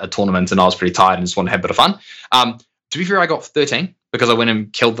round of a tournament and I was pretty tired and just wanted to have a bit of fun. To be fair, I got 13 because I went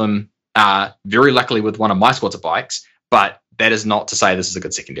and killed them very luckily with one of my squads of bikes, but that is not to say this is a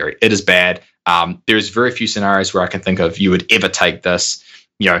good secondary. It is bad. There's very few scenarios where I can think of you would ever take this.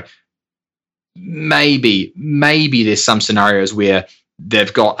 Maybe there's some scenarios where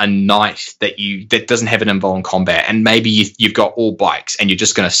they've got a knight that doesn't have an invul in combat, and maybe you've got all bikes and you're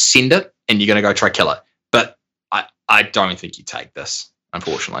just going to send it and you're going to go try kill it. But I don't think you take this,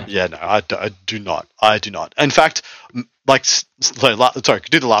 unfortunately. Yeah, no, I do not. I do not. In fact, sorry,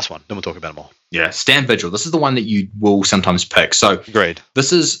 do the last one, then we'll talk about them all. Yeah, Stand Vigil. This is the one that you will sometimes pick. So great.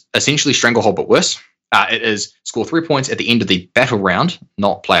 This is essentially Stranglehold, but worse. It is score 3 points at the end of the battle round,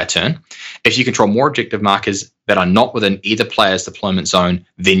 not player turn. If you control more objective markers that are not within either player's deployment zone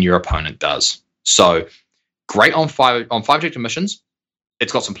than your opponent does. So great on five objective missions.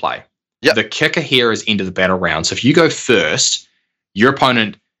 It's got some play. Yep. The kicker here is end of the battle round. So if you go first, your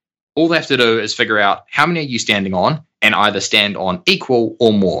opponent, all they have to do is figure out how many are you standing on and either stand on equal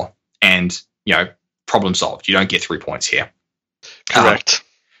or more. And, problem solved. You don't get 3 points here. Correct.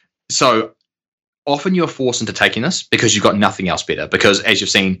 So often you're forced into taking this because you've got nothing else better. Because as you've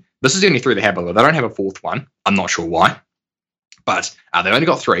seen, this is the only 3 they have. They don't have a 4th one. I'm not sure why. But they've only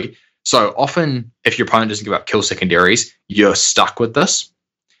got 3. So often if your opponent doesn't give up kill secondaries, you're stuck with this.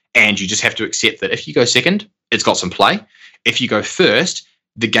 And you just have to accept that if you go second, it's got some play. If you go first,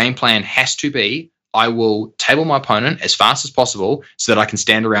 the game plan has to be, I will table my opponent as fast as possible so that I can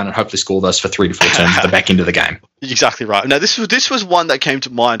stand around and hopefully score this for 3 to 4 turns at the back end of the game. Exactly right. Now, this was one that came to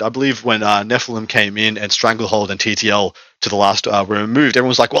mind, I believe, when Nephilim came in and Stranglehold and TTL to the last were removed. Everyone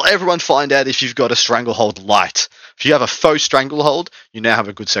was like, well, everyone find out if you've got a Stranglehold light. If you have a faux Stranglehold, you now have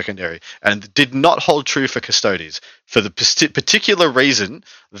a good secondary. And it did not hold true for Custodes for the particular reason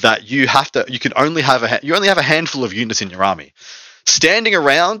that you only have a handful of units in your army. Standing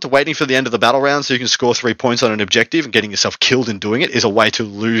around waiting for the end of the battle round so you can score 3 points on an objective and getting yourself killed in doing it is a way to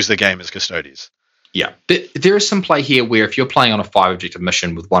lose the game as Custodes. Yeah. There is some play here where if you're playing on a 5 objective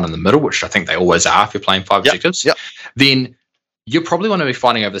mission with one in the middle, which I think they always are if you're playing 5 objectives, then you probably want to be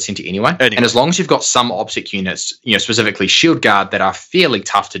fighting over the center anyway. And as long as you've got some OBSEC units, specifically Shield Guard, that are fairly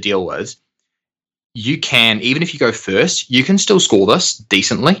tough to deal with, you can, even if you go first, you can still score this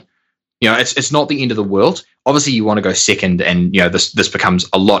decently. It's not the end of the world. Obviously, you want to go second, and this becomes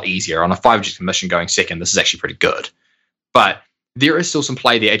a lot easier. On a 5 objective mission, going second, this is actually pretty good. But there is still some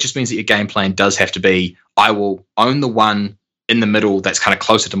play there. It just means that your game plan does have to be, I will own the one in the middle that's kind of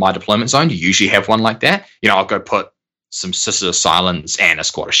closer to my deployment zone. You usually have one like that. I'll go put some Sisters of Silence and a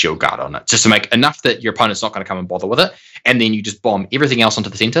squad of Shield Guard on it, just to make enough that your opponent's not going to come and bother with it. And then you just bomb everything else onto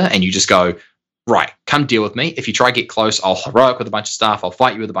the center, and you just go, right, come deal with me. If you try to get close, I'll heroic with a bunch of stuff. I'll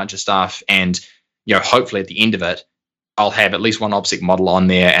fight you with a bunch of stuff. And, hopefully at the end of it, I'll have at least one obsec model on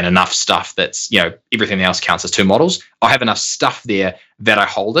there and enough stuff that's, everything else counts as 2 models. I'll have enough stuff there that I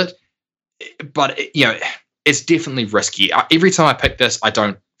hold it. But, it's definitely risky. Every time I pick this, I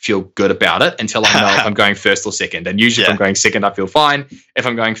don't feel good about it until I know if I'm going first or second. And usually if I'm going second, I feel fine. If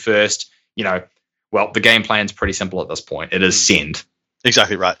I'm going first, the game plan's pretty simple at this point. It is send.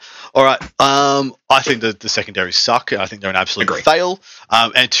 Exactly right. All right. I think the secondaries suck. I think they're an absolute fail.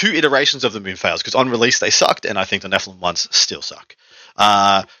 And 2 iterations of them have been fails, because on release they sucked, and I think the Nephilim ones still suck.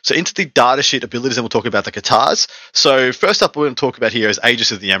 So into the datasheet abilities, and we'll talk about the Katars. So first up, we're going to talk about here is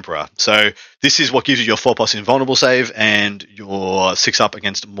Aegis of the Emperor. So this is what gives you your 4+ invulnerable save and your 6+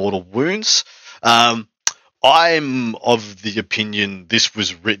 against mortal wounds. I'm of the opinion this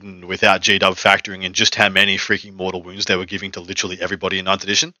was written without GW factoring in just how many freaking mortal wounds they were giving to literally everybody in 9th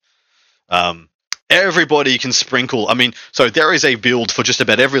edition. Everybody can sprinkle. I mean, so there is a build for just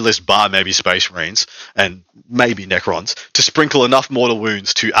about every list, bar maybe Space Marines and maybe Necrons, to sprinkle enough mortal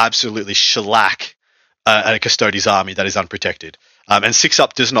wounds to absolutely shellac a Custodes army that is unprotected. And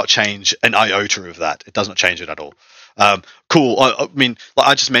 6+ does not change an iota of that. It does not change it at all. Cool. I mean, like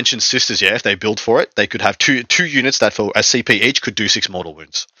I just mentioned Sisters, if they build for it, they could have two units that for a CP each could do 6 mortal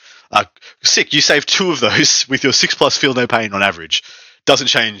wounds. Sick. You save 2 of those with your 6+ feel no pain on average. Doesn't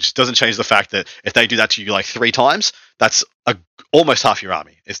change the fact that if they do that to you like 3 times, that's almost half your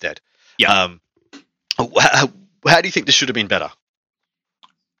army is dead. Yeah. How do you think this should have been better?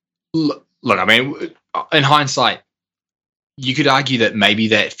 Look, I mean, in hindsight, you could argue that maybe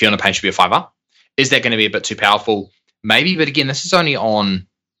that feel no pain should be a 5+. Is that going to be a bit too powerful? Maybe, but again, this is only on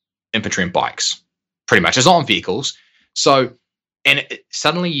infantry and bikes, pretty much. It's not on vehicles. So,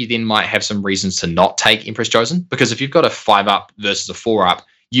 suddenly you then might have some reasons to not take Empress Chosen, because if you've got a 5+ versus a 4+,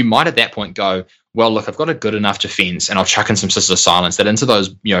 you might at that point go, well, look, I've got a good enough defense, and I'll chuck in some Sisters of Silence that into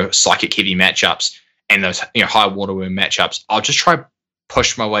those, psychic heavy matchups and those, high water wound matchups, I'll just try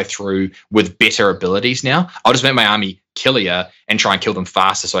push my way through with better abilities now. I'll just make my army killier and try and kill them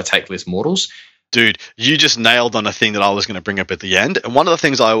faster so I take less mortals. Dude, you just nailed on a thing that I was going to bring up at the end. And one of the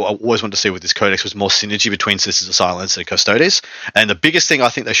things I always wanted to see with this Codex was more synergy between Sisters of Silence and Custodes. And the biggest thing I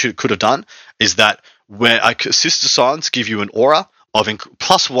think they could have done is that where Sisters of Silence give you an aura of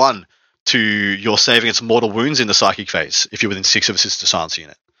 +1 to your save against mortal wounds in the psychic phase if you're within 6 of a Sisters of Silence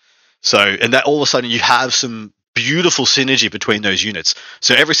unit. So, and that all of a sudden you have some beautiful synergy between those units.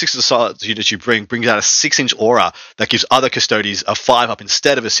 So every 6 of the Silence unit you brings out a 6-inch aura that gives other Custodes a 5+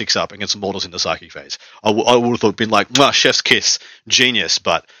 instead of a 6+ against mortals in the psychic phase. I would have thought been like, chef's kiss, genius,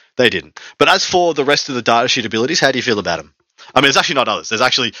 but they didn't. But as for the rest of the datasheet abilities, how do you feel about them? I mean, there's actually not others. There's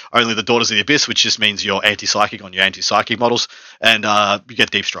actually only the Daughters of the Abyss, which just means you're anti-psychic on your anti-psychic models, and you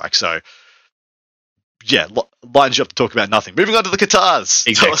get Deep Strike. So, yeah, lines you up to talk about nothing. Moving on to the Katars.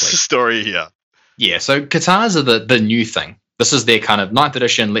 Exactly. Tell us the story here. Yeah, so Katars are the new thing. This is their kind of 9th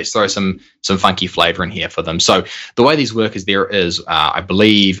edition. Let's throw some funky flavor in here for them. So the way these work is there is, I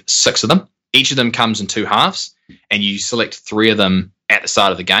believe, 6 of them. Each of them comes in 2 halves, and you select 3 of them at the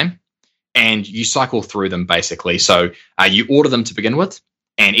start of the game, and you cycle through them basically. So you order them to begin with,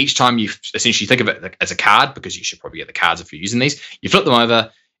 and each time you essentially think of it as a card, because you should probably get the cards if you're using these. You flip them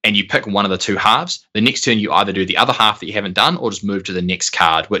over, and you pick one of the 2 halves. The next turn, you either do the other half that you haven't done or just move to the next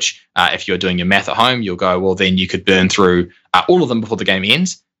card, which if you're doing your math at home, you'll go, well, then you could burn through all of them before the game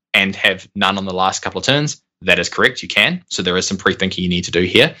ends and have none on the last couple of turns. That is correct. You can. So there is some pre-thinking you need to do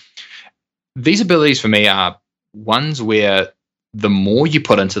here. These abilities for me are ones where the more you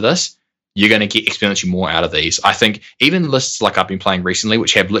put into this, you're going to get exponentially more out of these. I think even lists like I've been playing recently,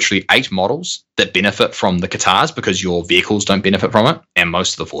 which have literally 8 models that benefit from the Katars because your vehicles don't benefit from it, and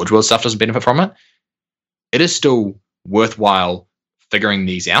most of the Forgeworld stuff doesn't benefit from it, it is still worthwhile figuring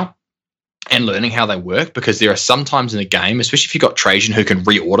these out and learning how they work, because there are some times in the game, especially if you've got Trajan who can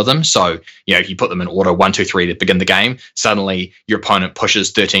reorder them. So, if you put them in order 1, 2, 3 to begin the game, suddenly your opponent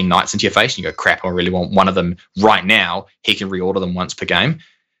pushes 13 knights into your face and you go, crap, I really want one of them right now. He can reorder them once per game.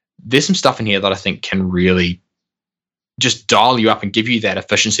 There's some stuff in here that I think can really just dial you up and give you that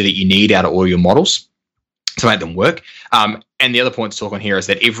efficiency that you need out of all your models to make them work. And the other point to talk on here is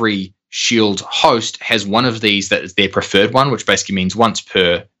that every shield host has one of these that is their preferred one, which basically means once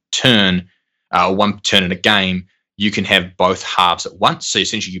per turn, or one turn in a game, you can have both halves at once. So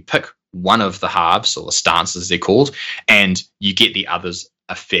essentially you pick one of the halves, or the stances they're called, and you get the other's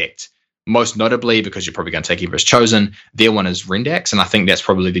effect. Most notably, because you're probably going to take Empress Chosen, their one is Rendax, and I think that's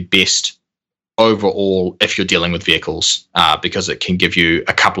probably the best overall if you're dealing with vehicles, because it can give you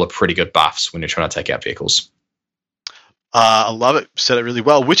a couple of pretty good buffs when you're trying to take out vehicles. I love it. Said it really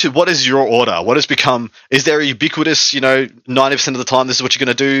well. What is your order? What has become? Is there a ubiquitous, 90% of the time this is what you're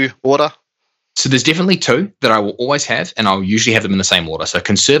going to do order? So there's definitely two that I will always have, and I'll usually have them in the same order. So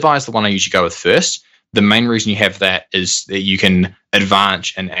Conserve Eye is the one I usually go with first. The main reason you have that is that you can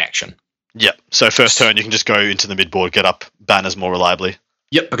advance in action. Yep. So first turn, you can just go into the midboard, get up banners more reliably.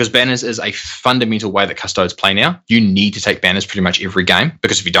 Yep, because banners is a fundamental way that Custodes play now. You need to take banners pretty much every game,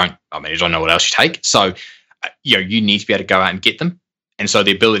 because if you don't, you don't know what else you take. So, you need to be able to go out and get them. And so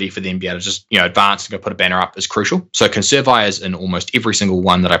the ability for them to be able to just, advance and go put a banner up is crucial. So Conserve Eye is in almost every single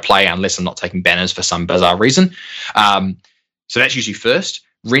one that I play, unless I'm not taking banners for some bizarre reason. So that's usually first.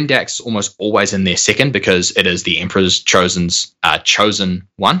 Rendax is almost always in there second, because it is the Emperor's chosen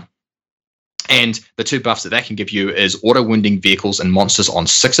one. And the two buffs that can give you is auto-wounding vehicles and monsters on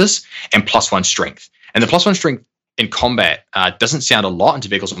 6s and +1 strength. And the +1 strength in combat doesn't sound a lot into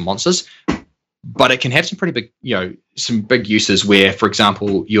vehicles and monsters, but it can have some pretty big, some big uses where, for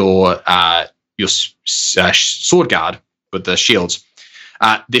example, your sword guard with the shields,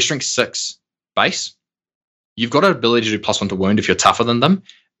 their strength 6 base. You've got an ability to do +1 to wound if you're tougher than them.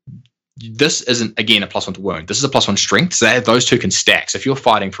 This isn't, again, a +1 to wound. This is a +1 strength. So those two can stack. So if you're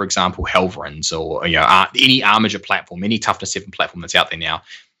fighting, for example, Helverins or any Armiger platform, any Toughness 7 platform that's out there now,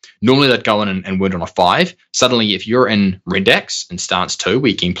 normally they'd go in and wound on a 5. Suddenly, if you're in Rendax in stance 2, where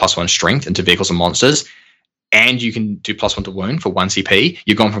you can +1 strength into vehicles and monsters, and you can do +1 to wound for 1 CP,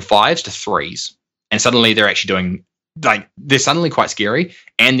 you've gone from 5s to 3s. And suddenly they're actually doing, they're suddenly quite scary.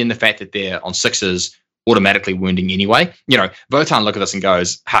 And then the fact that they're on 6s, automatically wounding anyway. Votan look at this and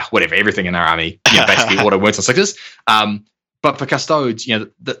goes, whatever, everything in our army basically auto wounds on 6s. But for Custodes,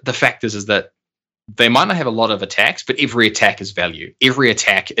 the fact is that they might not have a lot of attacks, but every attack is value. Every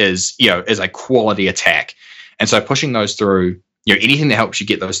attack is a quality attack. And so pushing those through, anything that helps you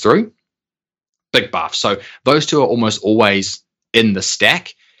get those through, big buff. So those two are almost always in the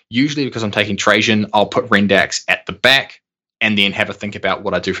stack. Usually because I'm taking Trajan, I'll put Rendax at the back and then have a think about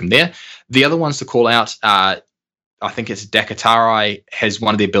what I do from there. The other ones to call out, I think it's Dakatarai has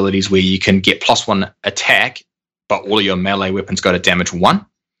one of the abilities where you can get +1 attack, but all of your melee weapons go to damage 1.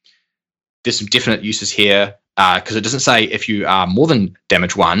 There's some definite uses here, because it doesn't say if you are more than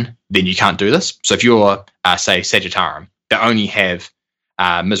damage 1, then you can't do this. So if you're, say, Sagittarium, that only have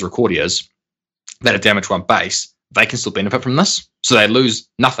Misericordias that are damage 1 base, they can still benefit from this. So they lose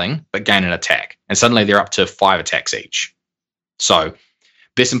nothing, but gain an attack. And suddenly they're up to 5 attacks each. So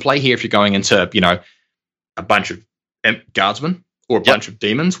there's some play here if you're going into, a bunch of imp guardsmen or a bunch of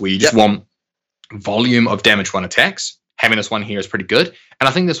demons where you just want volume of damage 1 attacks. Having this one here is pretty good. And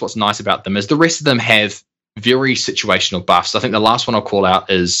I think that's what's nice about them is the rest of them have very situational buffs. I think the last one I'll call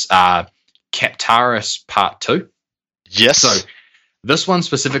out is Captaris Part 2. Yes. So this one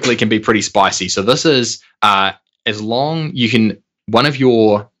specifically can be pretty spicy. So this is as long you can, one of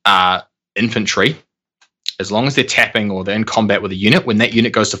your infantry, as long as they're tapping or they're in combat with a unit, when that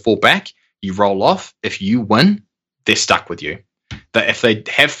unit goes to fall back, you roll off. If you win, they're stuck with you. But if they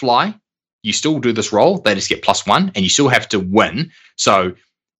have fly, you still do this roll. They just get +1, and you still have to win. So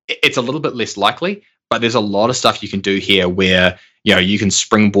it's a little bit less likely, but there's a lot of stuff you can do here where you can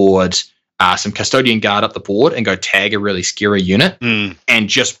springboard some Custodian Guard up the board and go tag a really scary unit and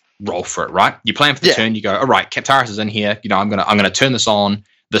just roll for it, right? You plan for the turn. You go, all right, Captaris is in here. I'm gonna turn this on.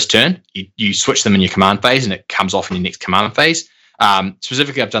 This turn, you switch them in your command phase and it comes off in your next command phase.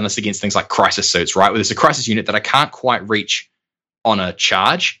 Specifically, I've done this against things like crisis suits, right? Where there's a crisis unit that I can't quite reach on a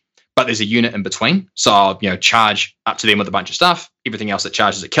charge, but there's a unit in between. So I'll, charge up to them with a bunch of stuff. Everything else that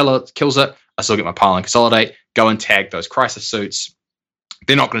charges it kills it. I still get my pile and consolidate, go and tag those crisis suits.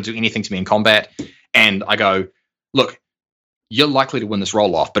 They're not going to do anything to me in combat. And I go, look, you're likely to win this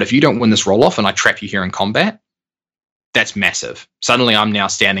roll off, but if you don't win this roll off and I trap you here in combat, that's massive. Suddenly I'm now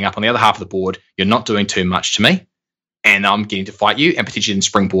standing up on the other half of the board. You're not doing too much to me. And I'm getting to fight you and potentially then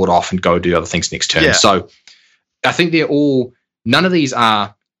springboard off and go do other things next turn. Yeah. So I think none of these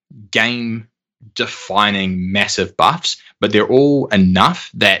are game defining massive buffs, but they're all enough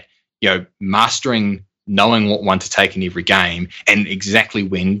that, mastering, knowing what one to take in every game and exactly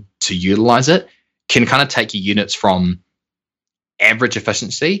when to utilize it can kind of take your units from average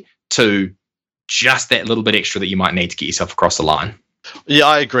efficiency to just that little bit extra that you might need to get yourself across the line. Yeah,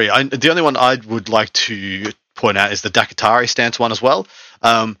 I agree. The only one I would like to point out is the Dakatari stance one as well.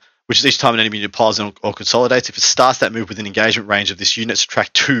 which is each time an enemy unit piles in or consolidates. If it starts that move within engagement range of this unit,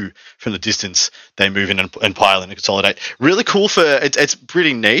 subtract 2 from the distance they move in and pile in and consolidate. Really cool for it's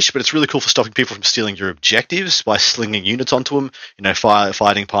pretty niche, but it's really cool for stopping people from stealing your objectives by slinging units onto them.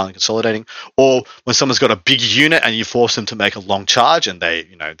 Fighting, piling, consolidating. Or when someone's got a big unit and you force them to make a long charge and they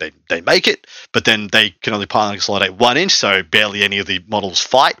make it, but then they can only pile and consolidate 1 inch, so barely any of the models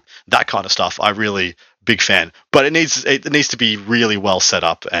fight. That kind of stuff. I really big fan, but it needs to be really well set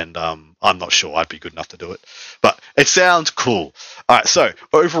up, and I'm not sure I'd be good enough to do it, but it sounds cool. All right, so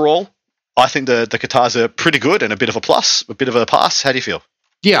overall, I think the katars are pretty good and a bit of a plus, a bit of a pass. How do you feel?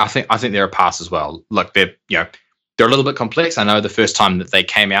 Yeah, I think they're a pass as well. Look, they're a little bit complex. I know the first time that they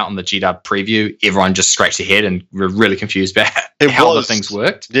came out on the GW preview, everyone just scratched their head and were really confused about how the things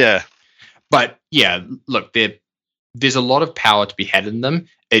worked. Yeah, but yeah, look, there's a lot of power to be had in them.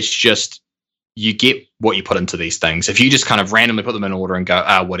 It's just, you get what you put into these things. If you just kind of randomly put them in order and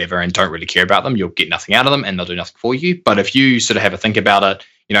go, whatever, and don't really care about them, you'll get nothing out of them and they'll do nothing for you. But if you sort of have a think about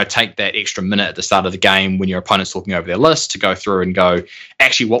it, take that extra minute at the start of the game when your opponent's talking over their list to go through and go,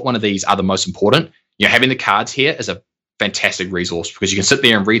 actually, what one of these are the most important? Having the cards here is a fantastic resource because you can sit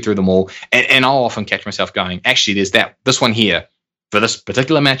there and read through them all. And I'll often catch myself going, actually, there's this one here for this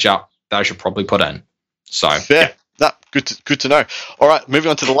particular matchup that I should probably put in. So, fair. Yeah. Good to know. All right, moving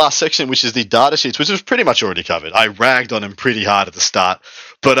on to the last section, which is the data sheets, which was pretty much already covered. I ragged on them pretty hard at the start,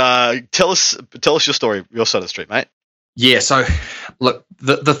 but tell us your story, your side of the street, mate. Yeah. So, look,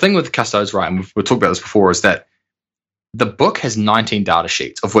 the thing with Custodes, right, and we've talked about this before, is that the book has 19 data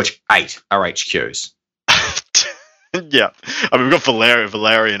sheets, of which 8 are HQs. Yeah, I mean, we've got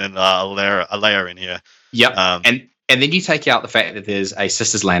Valerian and Alea in here. Yep. And then you take out the fact that there's a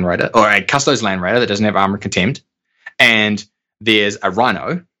Sisters Land Raider or a Custodes Land Raider that doesn't have Armor Contempt. And there's a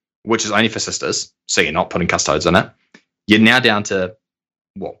Rhino, which is only for Sisters, so you're not putting Custodes in it. You're now down to,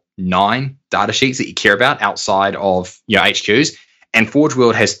 9 data sheets that you care about outside of your HQs, and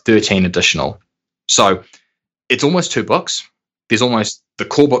Forgeworld has 13 additional. So it's almost 2 books. There's almost the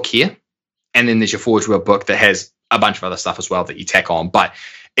core book here, and then there's your Forgeworld book that has a bunch of other stuff as well that you tack on. But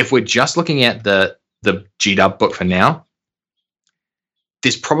if we're just looking at the GW book for now,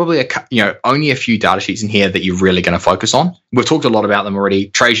 there's probably only a few data sheets in here that you're really going to focus on. We've talked a lot about them already.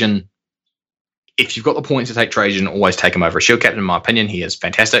 Trajan, if you've got the points to take Trajan, always take him over a Shield Captain, in my opinion. He is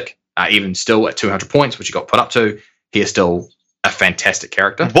fantastic. Even still at 200 points, which he got put up to, he is still a fantastic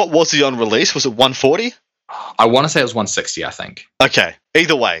character. What was he on release? Was it 140? I want to say it was 160, I think. Okay.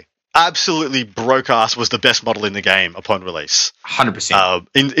 Either way, absolutely broke-ass was the best model in the game upon release. 100%.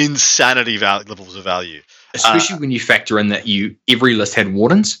 Insanity levels of value. Especially when you factor in that every list had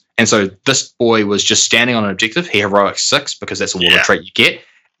Wardens, and so this boy was just standing on an objective. He heroic 6 because that's a Warden trait you get,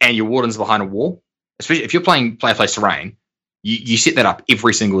 and your Warden's behind a wall. Especially if you're playing Place Terrain, you set that up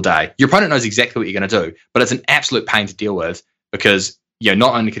every single day. Your opponent knows exactly what you're going to do, but it's an absolute pain to deal with because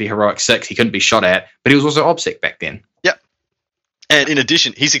not only could he heroic 6, he couldn't be shot at, but he was also OBSEC back then. Yep. And in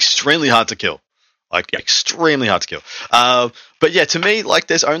addition, he's extremely hard to kill. Extremely hard to kill. But yeah, to me,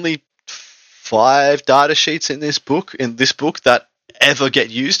 there's only 5 data sheets in this book that ever get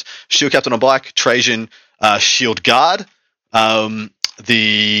used. Shield Captain on Bike, Trajan, Shield Guard,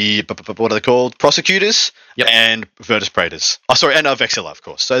 the what are they called? Prosecutors, and Virtus Praetors. Oh, sorry, and Vexilla, of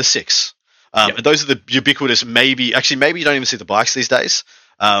course. So there's 6. And those are the ubiquitous. Maybe you don't even see the bikes these days.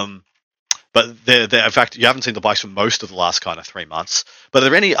 But they're in fact, you haven't seen the bikes for most of the last kind of 3 months. But are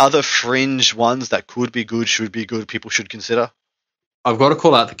there any other fringe ones that could be good, should be good, people should consider? I've got to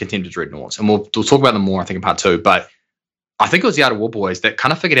call out the Contended Dreadnoughts, and we'll talk about them more, I think, in part 2. But I think it was the Art of War boys that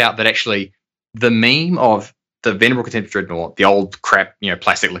kind of figured out that actually the meme of the Venerable Contended Dreadnought, the old crap,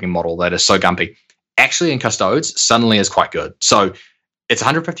 plastic-looking model that is so gumpy, actually in Custodes suddenly is quite good. So it's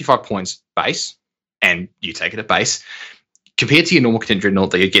 155 points base, and you take it at base, compared to your normal Contended Dreadnought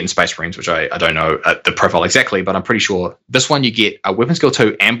that you get in Space Marines, which I don't know the profile exactly, but I'm pretty sure this one you get a Weapon Skill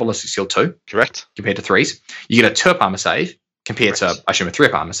 2 and Ballistic Skill 2. Correct. Compared to 3s. You get a 2-up armor save, compared to, I assume, a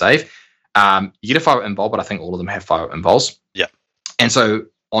 3-up armor save. You get a 5-up invol, but I think all of them have 5-up invols. Yeah. And so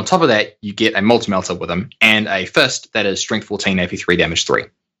on top of that, you get a multi-melter with them and a fist that is strength 14, AP 3, damage 3.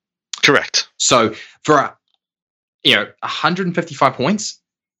 Correct. So for 155 points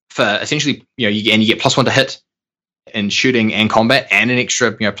for essentially, you get +1 to hit in shooting and combat and an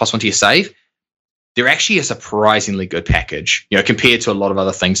extra, +1 to your save. They're actually a surprisingly good package, compared to a lot of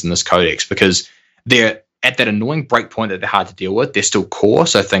other things in this codex, because they're at that annoying breakpoint that they're hard to deal with. They're still core,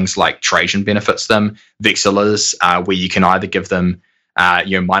 so things like Trajan benefits them, Vexillas, where you can either give them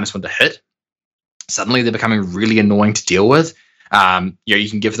 -1 to hit. Suddenly they're becoming really annoying to deal with. You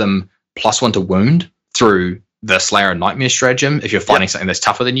can give them +1 to wound through the Slayer and Nightmare stratagem if you're fighting something that's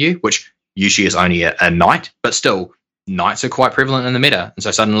tougher than you, which usually is only a knight, but still, knights are quite prevalent in the meta. And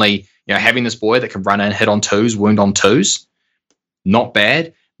so suddenly, having this boy that can run in, hit on 2s, wound on 2s, not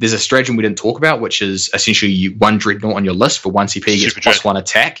bad. There's a stratagem we didn't talk about, which is essentially you 1 Dreadnought on your list for 1 CP gets +1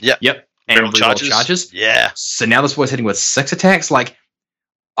 attack. Yep. And reroll charges. Yeah. So now this boy's hitting with 6 attacks. Like,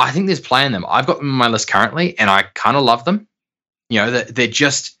 I think there's play in them. I've got them on my list currently, and I kind of love them. They're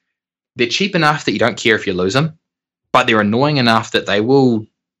cheap enough that you don't care if you lose them, but they're annoying enough that they will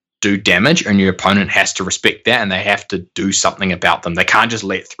do damage, and your opponent has to respect that, and they have to do something about them. They can't just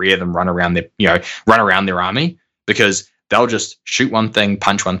let 3 of them run around their army, because they'll just shoot one thing,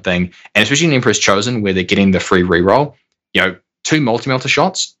 punch one thing, and especially in Emperor's Chosen, where they're getting the free reroll, 2 multi-melter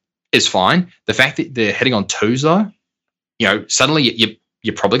shots is fine. The fact that they're hitting on 2s though, suddenly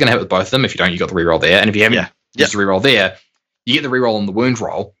you're probably going to hit with both of them. If you don't, you got the reroll there, and if you haven't used the reroll there, you get the reroll on the wound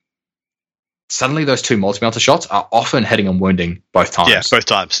roll. Suddenly those 2 multi-melter shots are often hitting and wounding both times. Yeah, both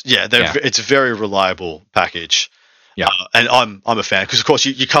times. Yeah, it's a very reliable package. Yeah, and I'm a fan because of course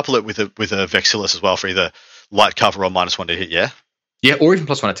you couple it with a Vexillus as well for either light cover or -1 to hit. Yeah, or even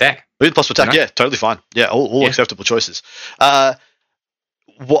 +1 attack. Even +1 attack. Yeah, totally fine. Yeah, all acceptable choices.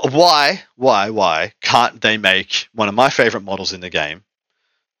 Why can't they make one of my favorite models in the game?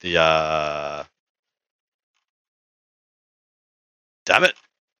 The damn it.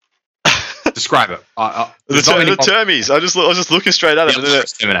 Describe it. The Termies. I was just looking straight at it.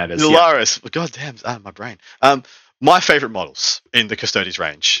 The Laris. God damn, my brain. My favorite models in the Custodes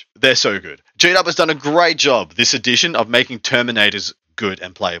range. They're so good. GW has done a great job this edition of making Terminators good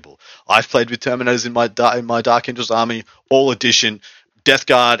and playable. I've played with Terminators in my Dark Angels army, all edition, Death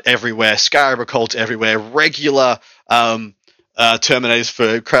Guard everywhere, Scarab Occults everywhere, regular Terminators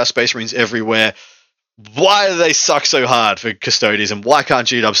for Kraus Space Marines everywhere. Why do they suck so hard for Custodes, and why can't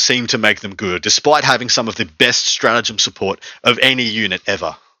GW seem to make them good, despite having some of the best stratagem support of any unit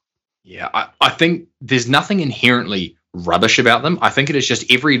ever? Yeah, I think there's nothing inherently rubbish about them. I think it is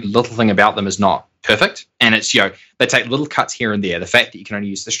just every little thing about them is not perfect, and it's they take little cuts here and there. The fact that you can only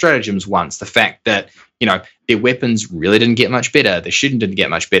use the stratagems once, the fact that their weapons really didn't get much better, their shooting didn't get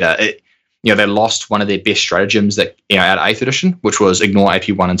much better. They lost one of their best stratagems that out of 8th edition, which was ignore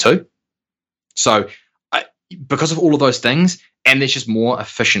AP 1 and 2. So because of all of those things, and there's just more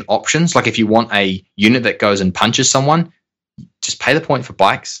efficient options. Like if you want a unit that goes and punches someone, just pay the point for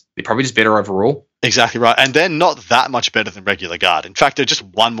bikes. They're probably just better overall. Exactly right. And they're not that much better than regular guard. In fact, they're just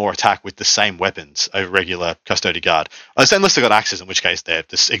 1 more attack with the same weapons over regular Custodian guard. Unless they've got axes, in which case they're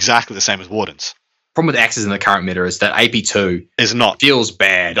exactly the same as wardens. Problem with axes in the current meta is that AP2 is not feels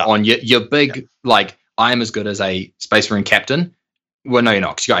bad on your big I am as good as a Space Marine captain. Well, no, you're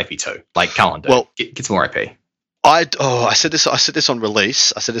not, because you got AP2. Come on, dude. Well, get some more AP. I said this on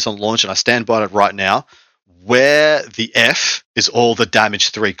release. I said this on launch, and I stand by it right now. Where the F is all the damage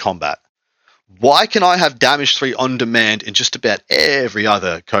 3 combat. Why can I have damage 3 on demand in just about every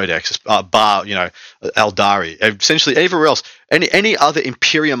other codex, bar Eldari, essentially everywhere else? Any other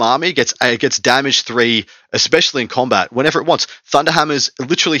Imperium army gets damage 3, especially in combat, whenever it wants. Thunderhammer's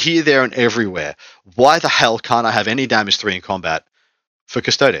literally here, there, and everywhere. Why the hell can't I have any damage 3 in combat for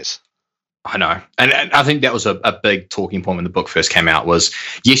Custodes? I know. And I think that was a big talking point when the book first came out was,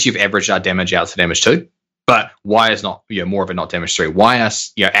 yes, you've averaged our damage out to damage 2, but why is not more of it not damage 3? Why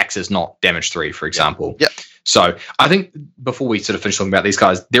is axes not damage 3, for example? Yep. So I think before we sort of finish talking about these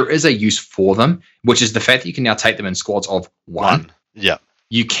guys, there is a use for them, which is the fact that you can now take them in squads of 1. Yeah.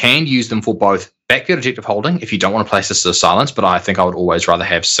 You can use them for both backfield objective holding if you don't want to play Sisters of Silence, but I think I would always rather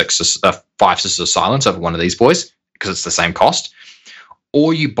have 5 Sisters of Silence over one of these boys because it's the same cost.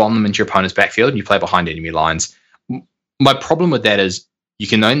 Or you bomb them into your opponent's backfield and you play behind enemy lines. My problem with that is you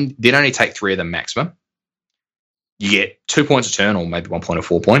can then only take 3 of them maximum. You get 2 points a turn, or maybe 1 point or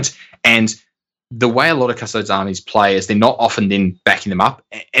 4 points. And the way a lot of Custodes armies play is they're not often then backing them up,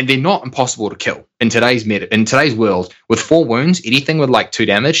 and they're not impossible to kill in today's meta. In today's world, with 4 wounds, anything with 2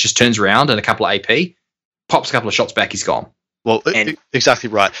 damage just turns around and a couple of AP, pops a couple of shots back, he's gone. Well, exactly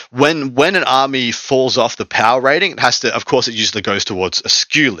right. When an army falls off the power rating, it has to, of course, it usually goes towards a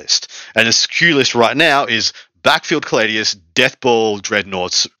skew list. And a skew list right now is Backfield Caladius, Deathball,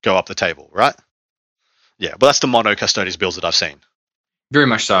 Dreadnoughts go up the table, right? Yeah, but that's the mono Custodes builds that I've seen. Very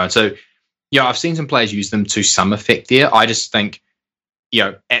much so. And so, I've seen some players use them to some effect there. I just think,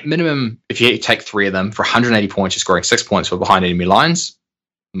 at minimum, if you take 3 of them for 180 points, you're scoring 6 points for behind enemy lines,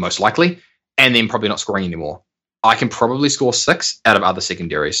 most likely, and then probably not scoring anymore. I can probably score 6 out of other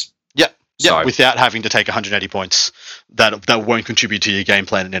secondaries. Yeah, without having to take 180 points that won't contribute to your game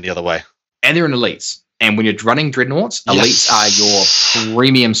plan in any other way. And they're in elites. And when you're running Dreadnoughts, Yes. Elites are your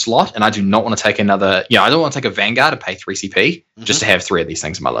premium slot, and I do not want to take another. I don't want to take a Vanguard and pay 3 CP just to have 3 of these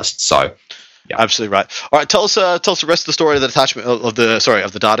things on my list. So, yeah, absolutely right. All right, tell us the rest of the story of the attachment of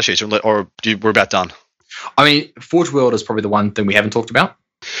the data sheets, or we're about done. I mean, Forgeworld is probably the one thing we haven't talked about,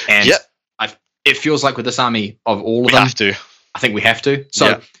 and it feels like with this army of all of them, have to. I think we have to.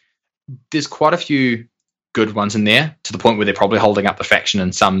 So there's quite a few good ones in there to the point where they're probably holding up the faction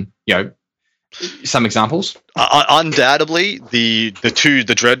in some some examples. Undoubtedly, the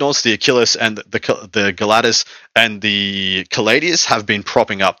Dreadnoughts, the Achilles, and the Galatas and the Caladius have been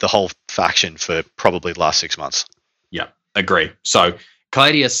propping up the whole faction for probably the last 6 months. Yeah, agree. So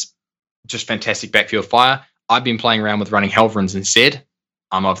Caladius, just fantastic backfield fire. I've been playing around with running Helverins instead.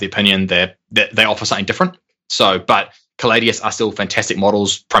 I'm of the opinion that they offer something different. So, but Caladius are still fantastic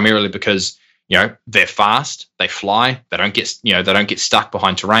models, primarily because they're fast, they fly, they don't get stuck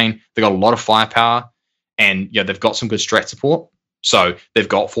behind terrain. They've got a lot of firepower, and they've got some good strat support. So they've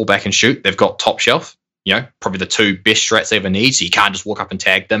got fall back and shoot. They've got top shelf. Probably the 2 best strats they ever need. So you can't just walk up and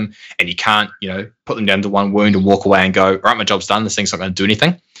tag them, and you can't put them down to 1 wound and walk away and go, all right, my job's done. This thing's not going to do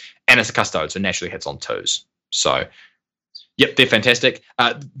anything. And it's a Custode, so naturally hits on 2s. So, yep, they're fantastic.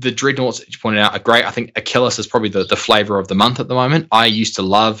 The Dreadnoughts, that you pointed out, are great. I think Achilles is probably the flavor of the month at the moment. I used to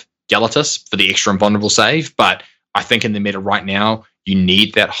love Galatas for the extra invulnerable save, but I think in the meta right now, you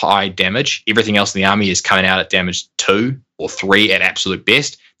need that high damage. Everything else in the army is coming out at damage 2 or 3 at absolute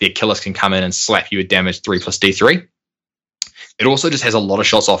best. The Achilles can come in and slap you at damage 3 plus D3. It also just has a lot of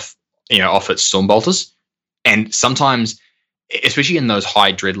shots off its Storm Bolters. And sometimes, especially in those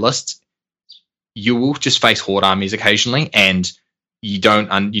high dread lists, you will just face horde armies occasionally, and you don't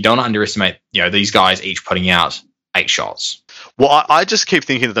underestimate these guys each putting out 8 shots. Well, I just keep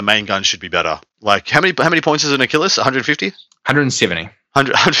thinking that the main gun should be better. Like, how many points is an Achilles? 150? 170.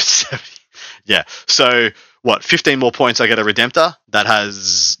 170. Yeah. So, what, 15 more points I get a Redemptor that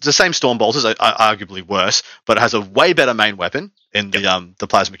has the same Storm Bolters, arguably worse, but it has a way better main weapon in the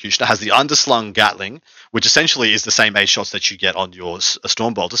Plasma Cutioner. It has the underslung Gatling, which essentially is the same 8 shots that you get on your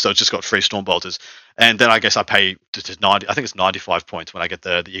Storm Bolter, so it's just got 3 Storm Bolters. And then I guess I pay to 90, I think it's 95 points when I get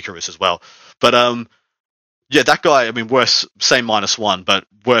the Icarus as well. But, yeah, that guy, I mean, worse, same -1, but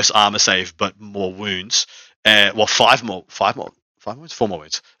worse armor save, but more wounds. 4 more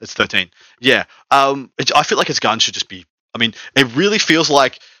wounds. It's 13. Yeah. I feel like its gun should just be, I mean, it really feels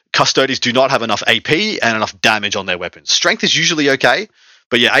like Custodes do not have enough AP and enough damage on their weapons. Strength is usually okay,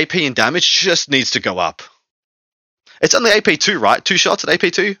 but yeah, AP and damage just needs to go up. It's only AP 2, right? 2 shots at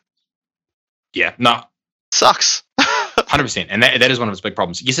AP 2? Yeah, no. Sucks. 100%. And that is one of its big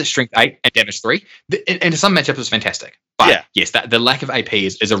problems. Yes, it's strength 8 and damage 3. And some matchups it's fantastic. But yes, the lack of AP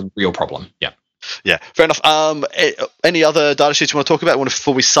is a real problem. Yeah. Yeah, fair enough. Any other data sheets you want to talk about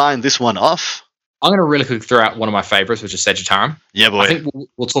before we sign this one off? I'm going to really quickly throw out one of my favorites, which is Sagittarium. Yeah, boy. I think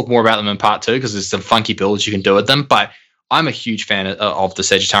we'll talk more about them in part 2 because there's some funky builds you can do with them. But I'm a huge fan of the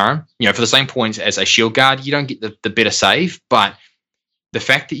Sagittarium. For the same points as a Shield Guard, you don't get the better save. But the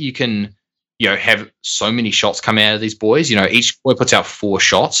fact that you can have so many shots come out of these boys, each boy puts out 4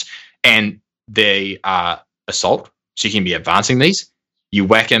 shots and they are assault. So you can be advancing these. You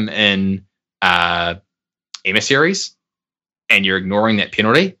whack them in emissaries and you're ignoring that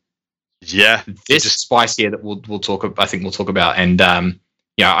penalty. Yeah. This spice here that we'll talk about. And,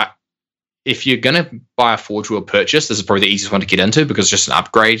 if you're going to buy a Forgeworld purchase, this is probably the easiest one to get into because it's just an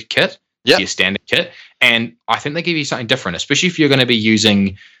upgrade kit to your standard kit. And I think they give you something different, especially if you're going to be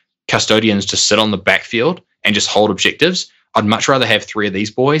using Custodians to sit on the backfield and just hold objectives. I'd much rather have 3 of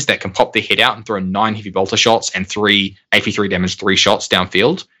these boys that can pop their head out and throw 9 heavy bolter shots and 3 AP3 damage 3 shots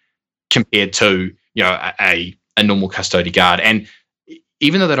downfield compared to a normal Custodian guard. And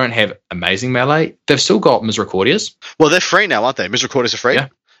even though they don't have amazing melee, they've still got Misericordias. Well, they're free now, aren't they? Misericordias are free.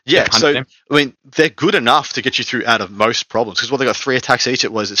 Yeah. So them. I mean, they're good enough to get you through out of most problems because they got 3 attacks each.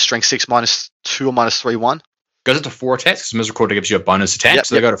 It's strength 6 -2 or -3 1. Goes up to 4 attacks because Misericordia gives you a bonus attack.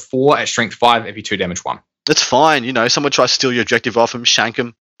 So they go to 4 at strength 5, AP2 damage 1. That's fine. Someone tries to steal your objective off them, shank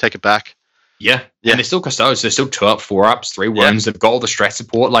them, take it back. Yeah. And they're still Custodes. They're still 2 up, 4 ups, 3 wounds. They've got all the strat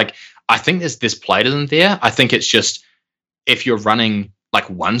support. Like, I think there's play to them there. I think it's just if you're running like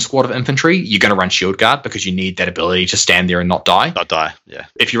 1 squad of infantry, you're going to run Shield Guard because you need that ability to stand there and not die. Yeah.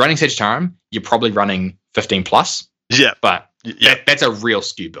 If you're running Sagittarium, you're probably running 15 plus. Yeah. But that's a real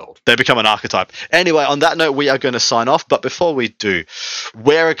skew build. They become an archetype. Anyway, on that note, we are going to sign off. But before we do,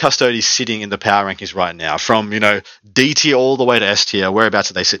 where are Custodes sitting in the power rankings right now? From, D tier all the way to S tier, whereabouts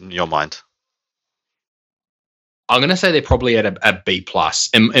do they sit in your mind? I'm going to say they're probably at a B plus.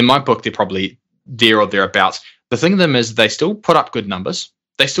 In my book, they're probably there or thereabouts. The thing of them is they still put up good numbers.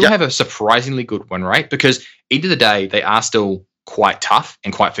 they still have a surprisingly good win rate, because end of the day, they are still quite tough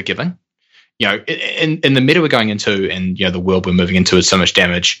and quite forgiving. In the meta we're going into, and the world we're moving into with so much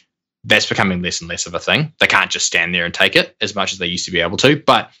damage, that's becoming less and less of a thing. They can't just stand there and take it as much as they used to be able to,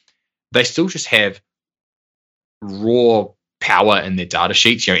 but they still just have raw power in their data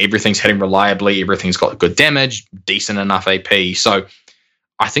sheets. Everything's hitting reliably, everything's got good damage, decent enough AP. So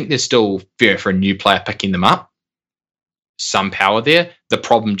I think there's still, for a new player picking them up, some power there. The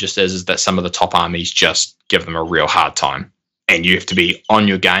problem just is that some of the top armies just give them a real hard time, and you have to be on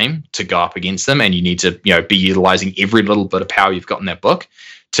your game to go up against them, and you need to be utilizing every little bit of power you've got in that book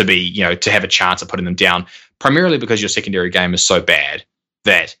to be to have a chance of putting them down, primarily because your secondary game is so bad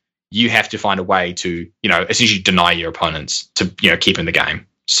that you have to find a way to essentially deny your opponents to keep in the game.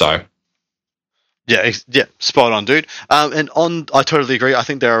 So yeah, spot on, dude. I totally agree. I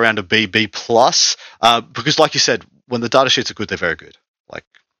think they're around a B plus, because like you said, when the data sheets are good, they're very good.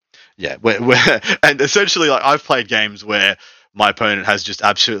 And essentially, I've played games where my opponent has just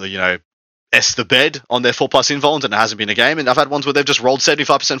absolutely, S the bed on their 4+ invulns, and it hasn't been a game. And I've had ones where they've just rolled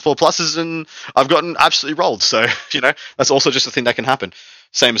 75% 4+, and I've gotten absolutely rolled. So, that's also just a thing that can happen.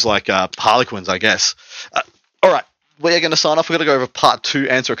 Same as Harlequins, I guess. All right. We're going to sign off. We're going to go over part 2,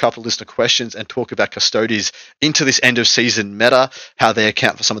 answer a couple of listener questions, and talk about Custodes into this end of season meta, how they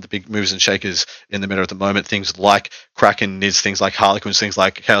account for some of the big movers and shakers in the meta at the moment. Things like Kraken, Nids, things like Harlequins, things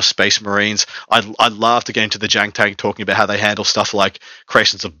like Chaos Space Marines. I'd love to get into the jank tag, talking about how they handle stuff like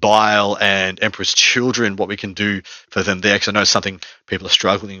Creations of Bile and Emperor's Children, what we can do for them there, because I know it's something people are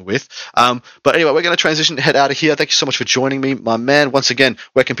struggling with. But anyway, we're going to transition, head out of here. Thank you so much for joining me, my man. Once again,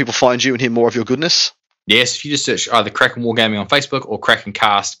 where can people find you and hear more of your goodness? Yes, if you just search either Kraken Wargaming on Facebook or Kraken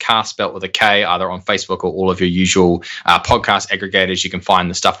Cast spelt with a K, either on Facebook or all of your usual podcast aggregators, you can find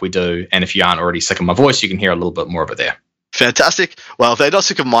the stuff we do. And if you aren't already sick of my voice, you can hear a little bit more of it there. Fantastic. Well, if they're not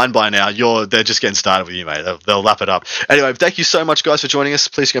sick of mine by now, they're just getting started with you, mate. They'll lap it up. Anyway, thank you so much, guys, for joining us.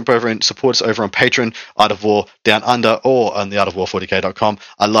 Please come over and support us over on Patreon, Art of War Down Under, or on the artofwar40k.com.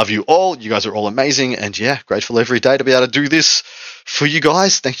 I love you all. You guys are all amazing. And grateful every day to be able to do this for you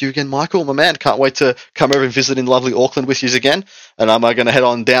guys. Thank you again, Michael, my man. Can't wait to come over and visit in lovely Auckland with you again. And I'm going to head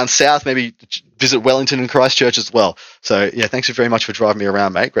on down south, maybe visit Wellington and Christchurch as well. So, thanks very much for driving me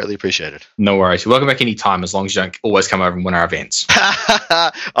around, mate. Greatly appreciated. No worries. You're welcome back any time, as long as you don't always come over and win our events.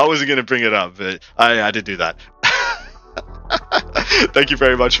 I wasn't going to bring it up, but I did do that. Thank you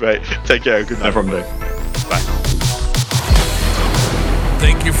very much, mate. Take care. Good night. No problem, dude. Bye.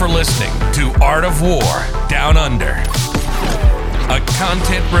 Thank you for listening to Art of War Down Under, a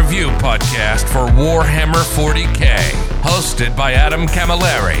content review podcast for Warhammer 40k, hosted by Adam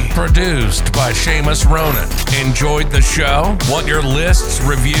Camilleri, produced by Seamus Ronan. Enjoyed the show? Want your lists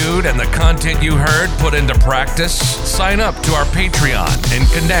reviewed and the content you heard put into practice? Sign up to our Patreon and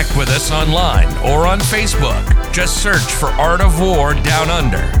connect with us online or on Facebook. Just search for Art of War Down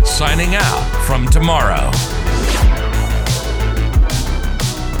Under. Signing out from tomorrow.